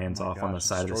like lands Oh my off on the gosh,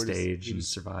 side of the destroyed his- stage he and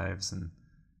just- survives, and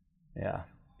yeah.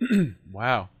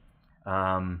 Wow.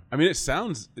 Um, I mean, it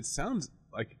sounds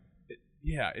like,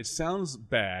 it sounds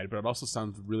bad, but it also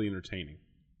sounds really entertaining.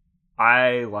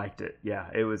 I liked it. Yeah,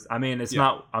 it was. I mean, it's Yeah.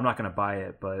 not. I'm not going to buy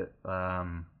it, but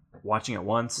watching it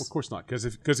once. Well, of course not, because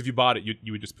if you bought it,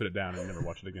 you would just put it down and never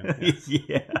watch it again. Yeah.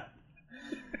 Yeah.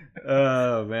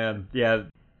 Oh man. Yeah.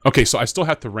 Okay, so I still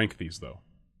have to rank these though.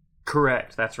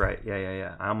 Correct. That's right.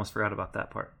 Yeah. I almost forgot about that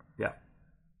part. Yeah.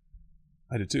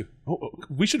 I did too.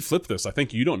 We should flip this. I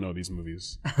think you don't know these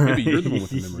movies. Maybe you're the one with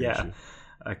the memory Yeah. issue.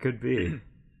 I could be.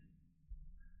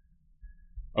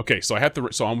 Okay, so I have to.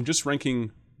 So I'm just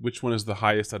ranking which one is the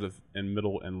highest out of, and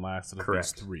middle, and last out of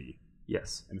Correct. these three,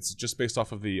 Yes. and this is just based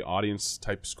off of the audience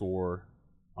type score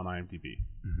on IMDb.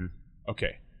 Mm-hmm.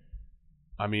 Okay,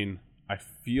 I mean, I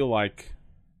feel like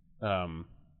The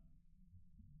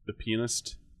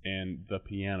Pianist and The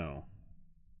Piano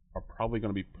are probably going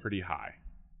to be pretty high.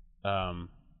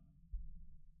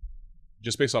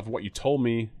 Just based off of what you told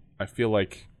me, I feel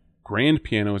like Grand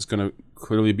Piano is going to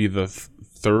clearly be the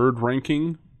third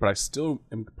ranking, but I still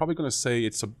am probably going to say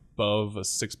it's above a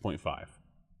 6.5.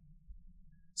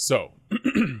 So,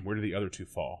 where do the other two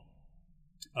fall?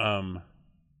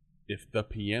 If The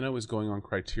Piano is going on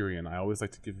Criterion, I always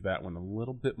like to give that one a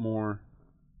little bit more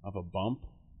of a bump.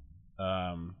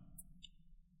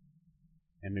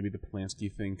 And maybe the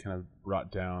Polanski thing kind of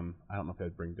brought down, I don't know if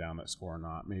that'd bring down that score or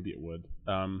not. Maybe it would.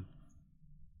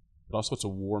 But also it's a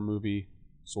war movie,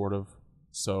 sort of.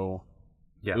 So,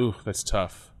 Yeah. ooh, that's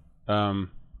tough.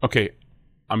 Okay,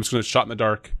 I'm just going to shot in the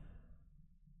dark.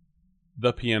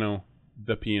 The Piano,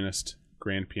 The Pianist,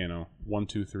 Grand Piano, 1,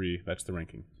 2, 3. That's the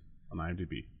ranking on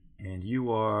IMDb. And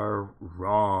you are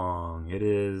wrong. It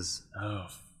is Oh,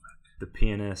 The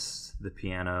Pianist, The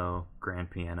Piano, Grand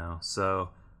Piano. So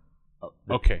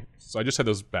okay. So I just had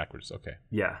those backwards. Okay.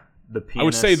 yeah, The Pianist. I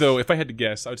would say though, if I had to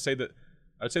guess, I would say that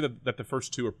the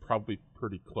first two are probably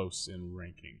pretty close in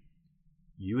ranking.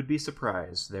 You would be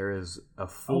surprised. There is a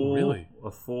full really? a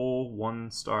full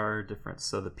 1-star difference.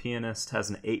 So The Pianist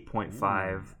has an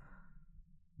 8.5.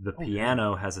 The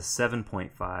Piano has a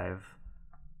 7.5,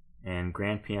 and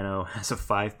Grand Piano has a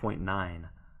 5.9.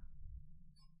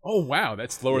 Oh wow,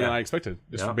 that's lower than Yeah. I expected.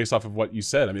 Just Yeah. based off of what you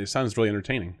said. I mean, it sounds really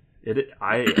entertaining.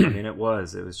 I mean, it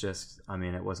was just. I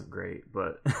mean, it wasn't great,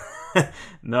 but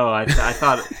no, I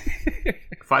thought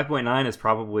 5.9 is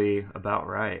probably about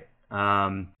right.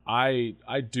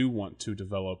 I do want to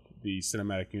develop the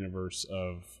cinematic universe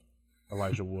of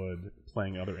Elijah Wood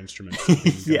playing other instruments. and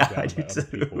being gunned Yeah, down I by do other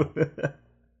people. too.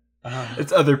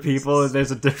 It's other people, and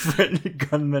there's a different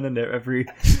gunman in every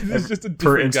It's just a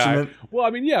per different guy. instrument. Well, I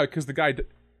mean, yeah, because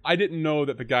I didn't know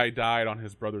that the guy died on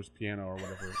his brother's piano or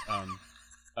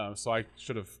whatever. So I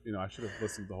should have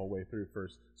listened the whole way through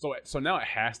first. So now it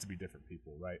has to be different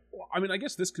people, right? Well, I mean, I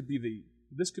guess this could be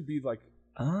like.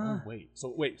 Oh, wait.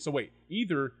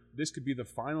 Either this could be the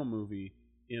final movie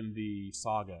in the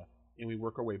saga, and we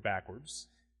work our way backwards,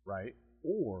 right?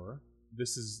 Or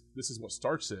this is what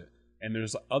starts it, and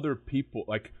there's other people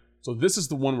like. So this is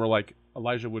the one where like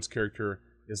Elijah Wood's character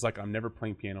is like, I'm never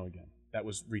playing piano again. That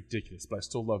was ridiculous, but I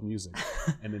still love music.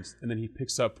 and then he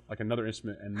picks up like another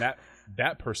instrument, and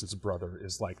that person's brother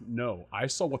is like, no, I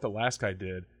saw what the last guy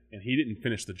did, and he didn't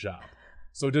finish the job.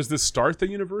 So does this start the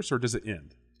universe or does it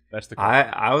end? That's the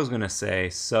question. I was gonna say,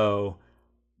 so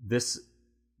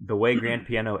the way Grand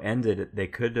Piano ended, they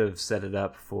could have set it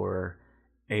up for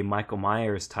a Michael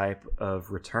Myers type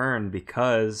of return,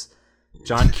 because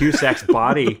John Cusack's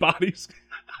body, The bodies.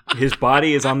 his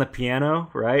body is on the piano,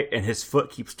 right, and his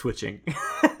foot keeps twitching.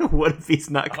 What if he's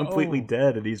not completely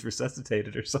dead and he's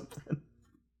resuscitated or something?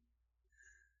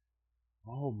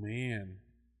 Oh man,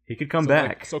 He could come so back.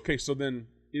 Like, so, okay, so then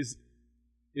is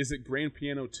it Grand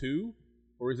Piano 2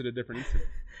 or is it a different instrument?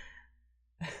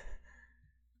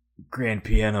 Grand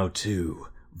Piano 2,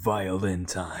 Violin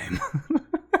Time.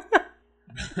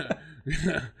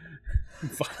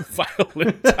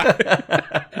 Violin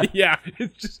Time. Yeah,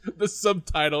 it's just the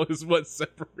subtitle is what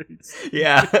separates.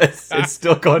 Yeah, it's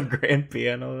still called Grand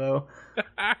Piano though.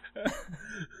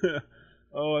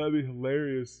 Oh, that'd be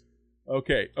hilarious.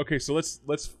 Okay, so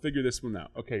let's figure this one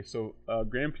out. Okay, so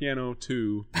Grand Piano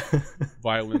 2,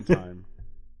 Violin Time.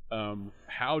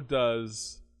 How do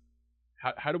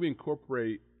we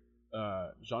incorporate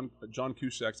John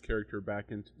Cusack's character back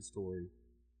into the story?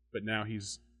 But now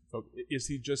is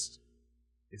he just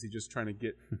trying to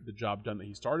get the job done that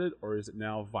he started, or is it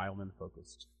now violin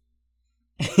focused?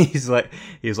 He was like,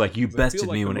 you bested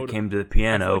like me the when it came to the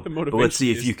piano, like the but let's see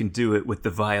motivation if is- you can do it with the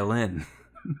violin.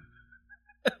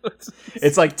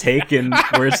 It's like Taken,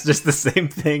 where it's just the same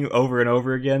thing over and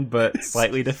over again, but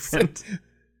slightly different.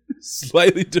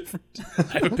 Slightly different.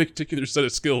 I have a particular set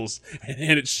of skills,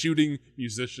 and it's shooting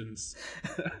musicians.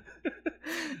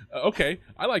 Okay,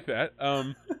 I like that.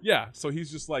 Yeah, so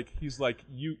he's like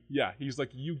you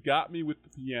got me with the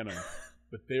piano,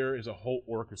 but there is a whole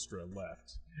orchestra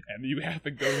left, and you have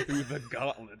to go through the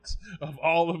gauntlet of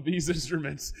all of these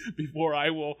instruments before I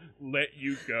will let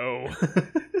you go.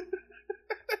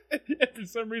 And for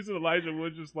some reason, Elijah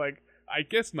Wood's just like, I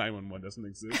guess 911 doesn't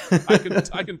exist.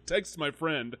 I can text my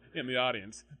friend in the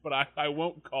audience, but I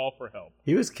won't call for help.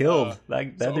 He was killed.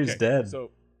 That dude's dead.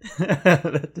 So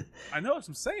I know what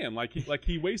I'm saying. Like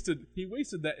he wasted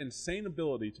that insane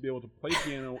ability to be able to play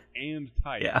piano and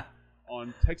type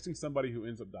on texting somebody who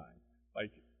ends up dying.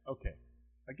 Like, okay,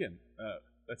 again,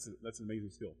 that's an amazing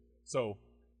skill. So,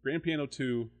 Grand Piano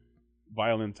 2,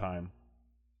 Violin Time.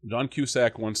 John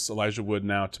Cusack wants Elijah Wood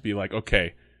now to be like,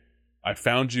 okay, I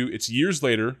found you. It's years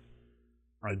later.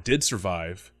 I did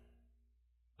survive.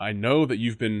 I know that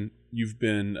you've been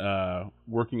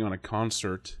working on a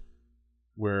concert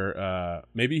where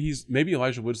maybe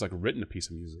Elijah Wood's like written a piece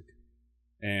of music,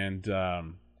 and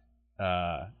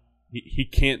he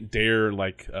can't dare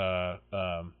like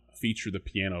feature the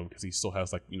piano because he still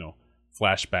has like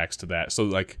flashbacks to that. So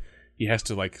like he has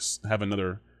to like have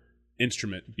another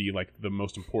instrument be like the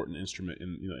most important instrument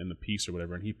in the piece or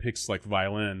whatever, and he picks like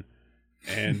violin,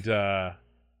 and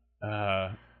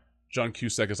John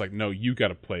Cusack is like, no, you got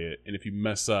to play it, and if you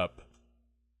mess up,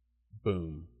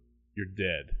 boom, you're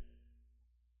dead.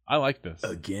 I like this.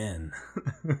 Again.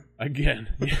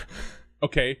 Yeah.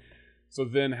 Okay, so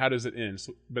then how does it end?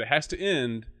 But it has to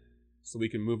end so we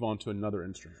can move on to another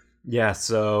instrument. Yeah,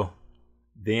 so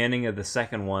the ending of the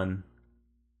second one,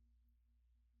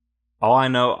 all I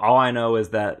know is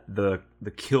that the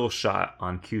kill shot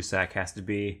on Cusack has to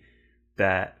be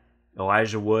that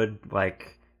Elijah Wood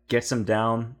like gets him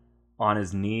down on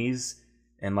his knees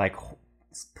and like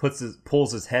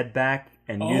pulls his head back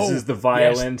and uses the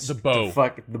violin the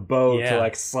bow to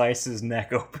like slice his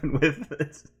neck open with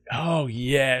it. Oh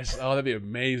yes. Oh, that'd be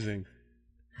amazing.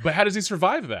 But how does he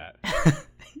survive that?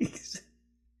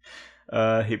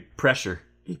 Pressure.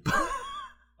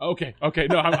 Okay.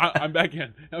 No, I'm back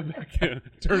in.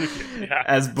 Tourniquet. Yeah.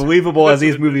 As believable as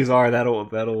these movies are,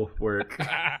 that'll work.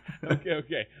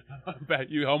 Okay. I'm back.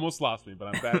 You almost lost me,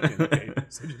 but I'm back in. Okay.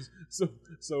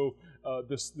 So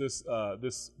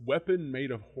this weapon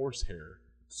made of horsehair,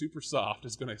 super soft,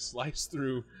 is going to slice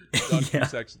through John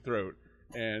Cusack's throat,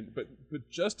 but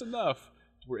just enough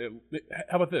where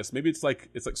how about this? Maybe it's like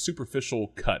superficial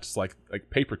cuts, like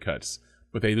paper cuts,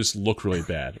 but they just look really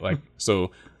bad. Like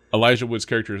so. Elijah Wood's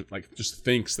character like just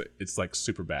thinks that it's like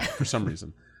super bad for some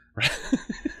reason, right?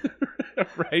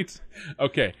 Right?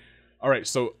 Okay, all right.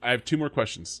 So I have two more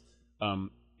questions.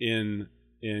 In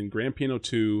Grand Piano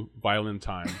 2, Violin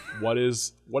Time, what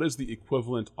is the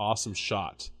equivalent awesome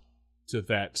shot to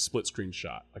that split screen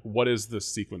shot? Like, what is the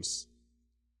sequence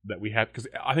that we have? Because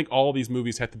I think all these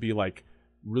movies have to be like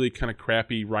really kind of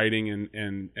crappy writing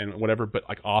and whatever, but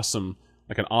like awesome,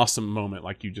 like an awesome moment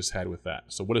like you just had with that.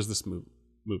 So what does this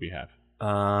movie have?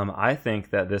 I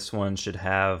think that this one should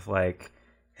have like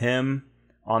him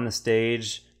on the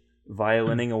stage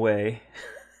violining away,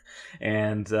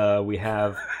 and we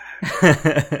have.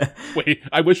 Wait,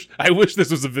 I wish this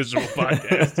was a visual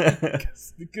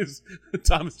podcast because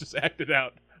Thomas just acted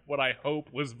out what I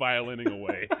hope was violining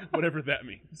away, whatever that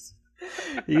means.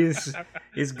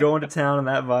 He's going to town on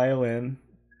that violin.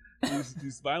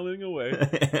 He's violining away.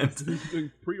 He's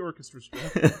doing pre-orchestra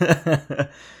stuff.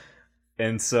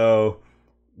 And so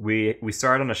we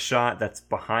start on a shot that's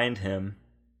behind him,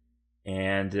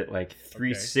 and it like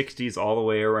 360s all the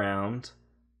way around.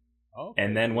 Okay.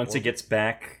 And then once it gets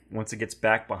back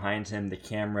behind him, the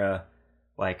camera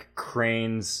like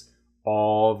cranes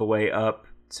all the way up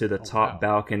to the top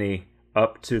balcony,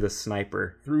 up to the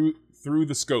sniper through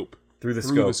the scope. Through the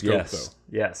scope,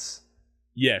 yes.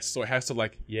 Yes. So it has to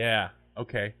like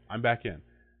okay, I'm back in.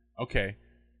 Okay.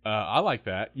 I like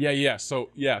that. Yeah. So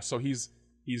he's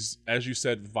as you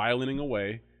said, violining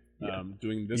away,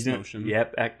 doing this motion.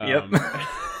 Yep.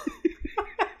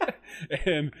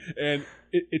 And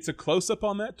it's a close up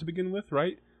on that to begin with,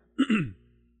 right?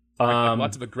 Like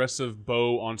lots of aggressive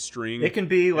bow on string. It can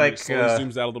be like it slowly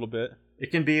zooms out a little bit.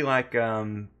 It can be like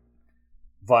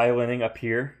violining up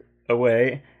here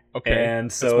away. Okay.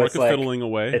 And so it's like fiddling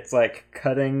away. It's like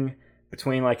cutting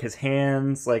between like his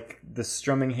hands, like the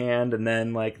strumming hand, and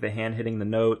then like the hand hitting the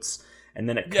notes, and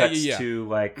then it cuts to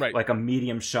like a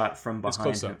medium shot from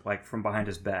behind him, like from behind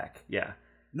his back. Yeah.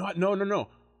 No.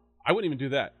 I wouldn't even do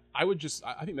that. I would just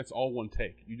I think that's all one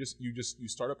take. You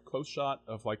start up close shot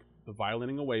of like the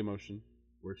violining away motion,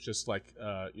 where it's just like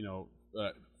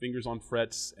fingers on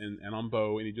frets and on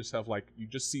bow, and you just have like you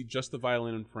just see just the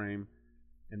violin in frame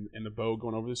and the bow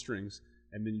going over the strings,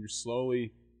 and then you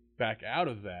slowly back out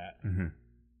of that,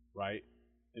 right?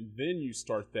 And then you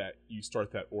start that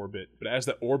orbit, but as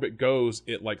that orbit goes,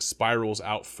 it like spirals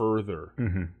out further,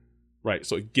 right?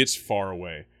 So it gets far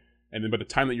away, and then by the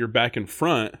time that you're back in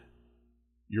front,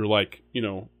 you're like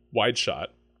wide shot,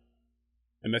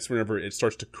 and that's whenever it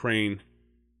starts to crane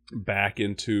back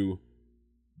into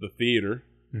the theater,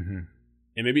 and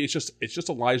maybe it's just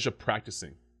Elijah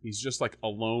practicing. He's just like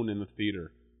alone in the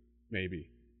theater, maybe,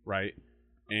 right?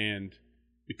 And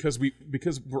because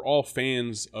we're all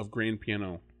fans of grand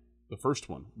piano, the first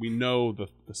one, we know the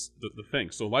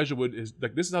thing. So Elijah Wood is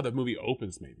like, this is how the movie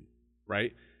opens, maybe,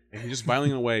 right? And he's just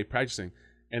violining away, practicing,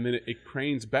 and then it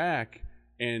cranes back,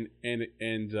 and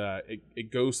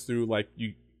it goes through like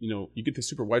you get the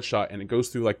super wide shot, and it goes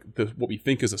through like what we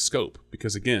think is a scope,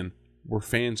 because again, we're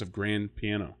fans of grand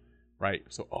piano, right?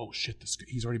 So oh shit,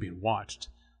 he's already being watched,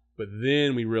 but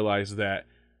then we realize that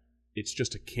it's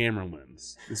just a camera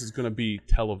lens. This is going to be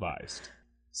televised.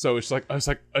 So it's like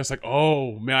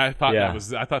oh man, I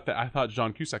thought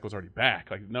John Cusack was already back.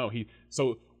 Like no,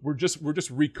 so we're just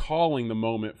recalling the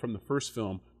moment from the first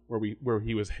film where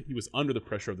he was under the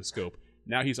pressure of the scope.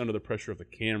 Now he's under the pressure of the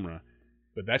camera.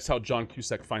 But that's how John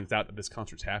Cusack finds out that this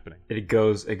concert's happening. It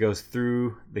goes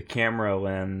through the camera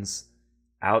lens,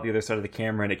 out the other side of the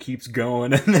camera, and it keeps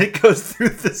going, and then it goes through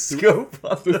the scope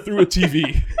through a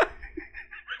TV.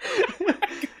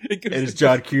 And it's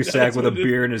John Cusack with a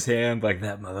beer in his hand, like,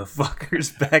 that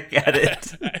motherfucker's back at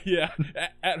it. Yeah,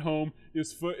 at home,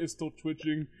 his foot is still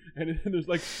twitching, and there's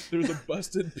a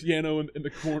busted piano in the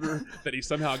corner that he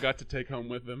somehow got to take home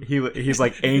with him. He's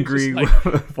like angry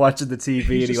watching the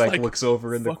TV, and he like looks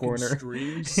over in the corner.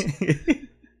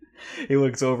 He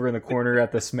looks over in the corner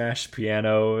at the smashed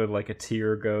piano, and like a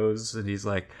tear goes, and he's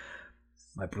like,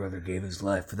 my brother gave his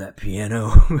life for that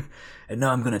piano, and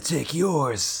now I'm gonna take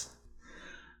yours.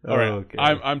 All right, okay.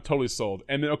 I'm totally sold.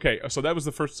 And then so that was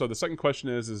the first. So the second question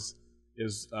is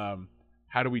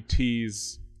how do we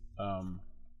tease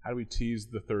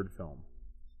the third film?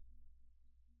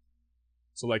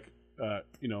 So like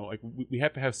we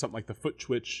have to have something like the foot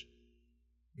twitch.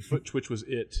 The foot twitch was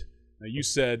it. Now you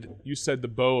said the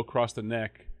bow across the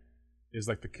neck is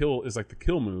like the kill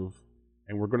move,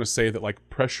 and we're going to say that like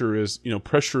pressure is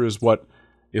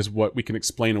what we can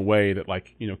explain away that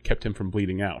like kept him from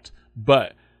bleeding out,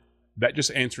 but that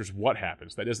just answers what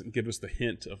happens. That doesn't give us the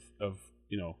hint of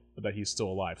that he's still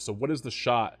alive. So what is the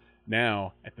shot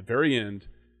now at the very end?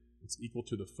 It's equal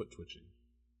to the foot twitching.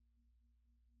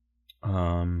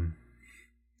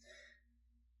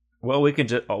 Well, we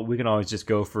can always just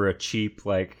go for a cheap,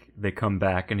 like, they come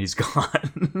back and he's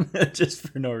gone just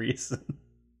for no reason.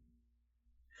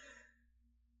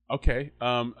 Okay.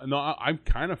 No, I'm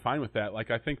kind of fine with that.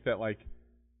 Like, I think that like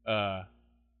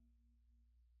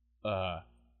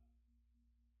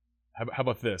how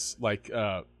about this? Like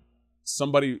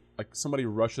somebody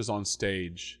rushes on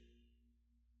stage,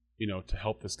 to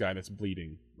help this guy that's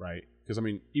bleeding, right? Because I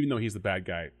mean, even though he's the bad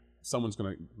guy, someone's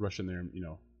gonna rush in there and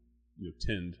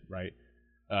tend, right?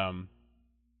 I'm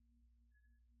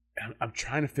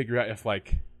trying to figure out if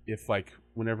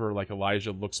whenever like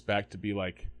Elijah looks back to be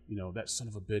like, that son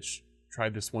of a bitch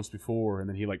tried this once before, and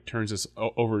then he like turns this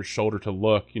over his shoulder to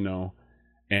look,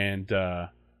 and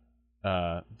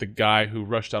the guy who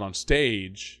rushed out on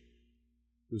stage,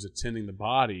 who's attending the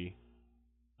body,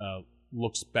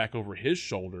 looks back over his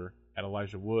shoulder at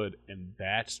Elijah Wood, and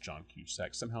that's John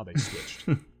Cusack. Somehow they switched.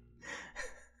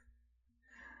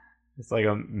 It's like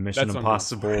a Mission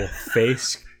Impossible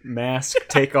face mask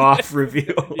takeoff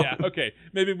reveal. Yeah, okay.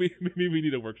 Maybe we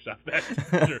need to workshop that.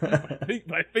 Sure.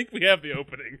 I think we have the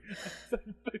opening. As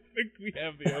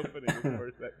far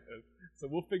as that goes. So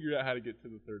we'll figure out how to get to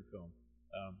the third film.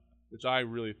 Which I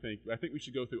think we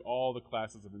should go through all the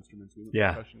classes of instruments. We went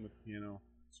percussion with the piano,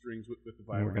 strings with the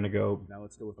violin. We're gonna go. Now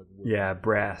let's go with like wood.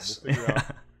 Brass.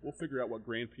 We'll figure out what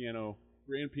grand piano,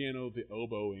 the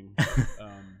oboing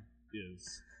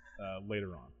is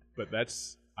later on. But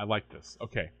I like this.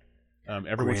 Okay,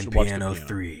 everyone should watch the piano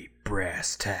 3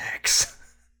 brass tacks.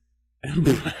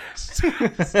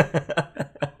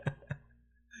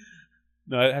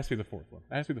 No, it has to be the fourth one.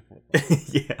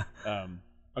 Yeah.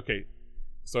 Okay.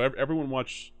 So everyone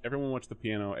watch the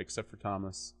piano except for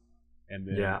Thomas, and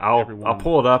then I'll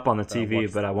pull it up on the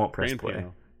TV, but I won't press play.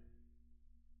 Piano.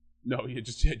 No, you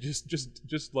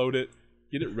just load it,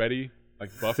 get it ready,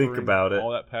 like buffering, think about it,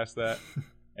 all that past that,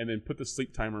 and then put the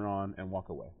sleep timer on and walk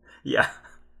away. Yeah.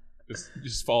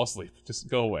 Just fall asleep. Just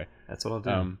go away. That's what I'll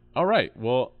do. All right.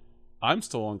 Well, I'm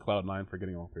still on cloud 9 for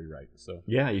getting all 3 right. So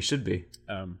Yeah, you should be.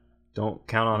 Don't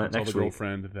count on it tell next the week.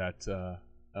 girlfriend that.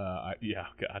 Yeah,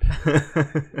 God,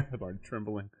 I'm already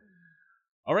trembling.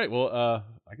 All right. Well,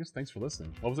 I guess thanks for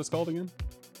listening. What was this called again?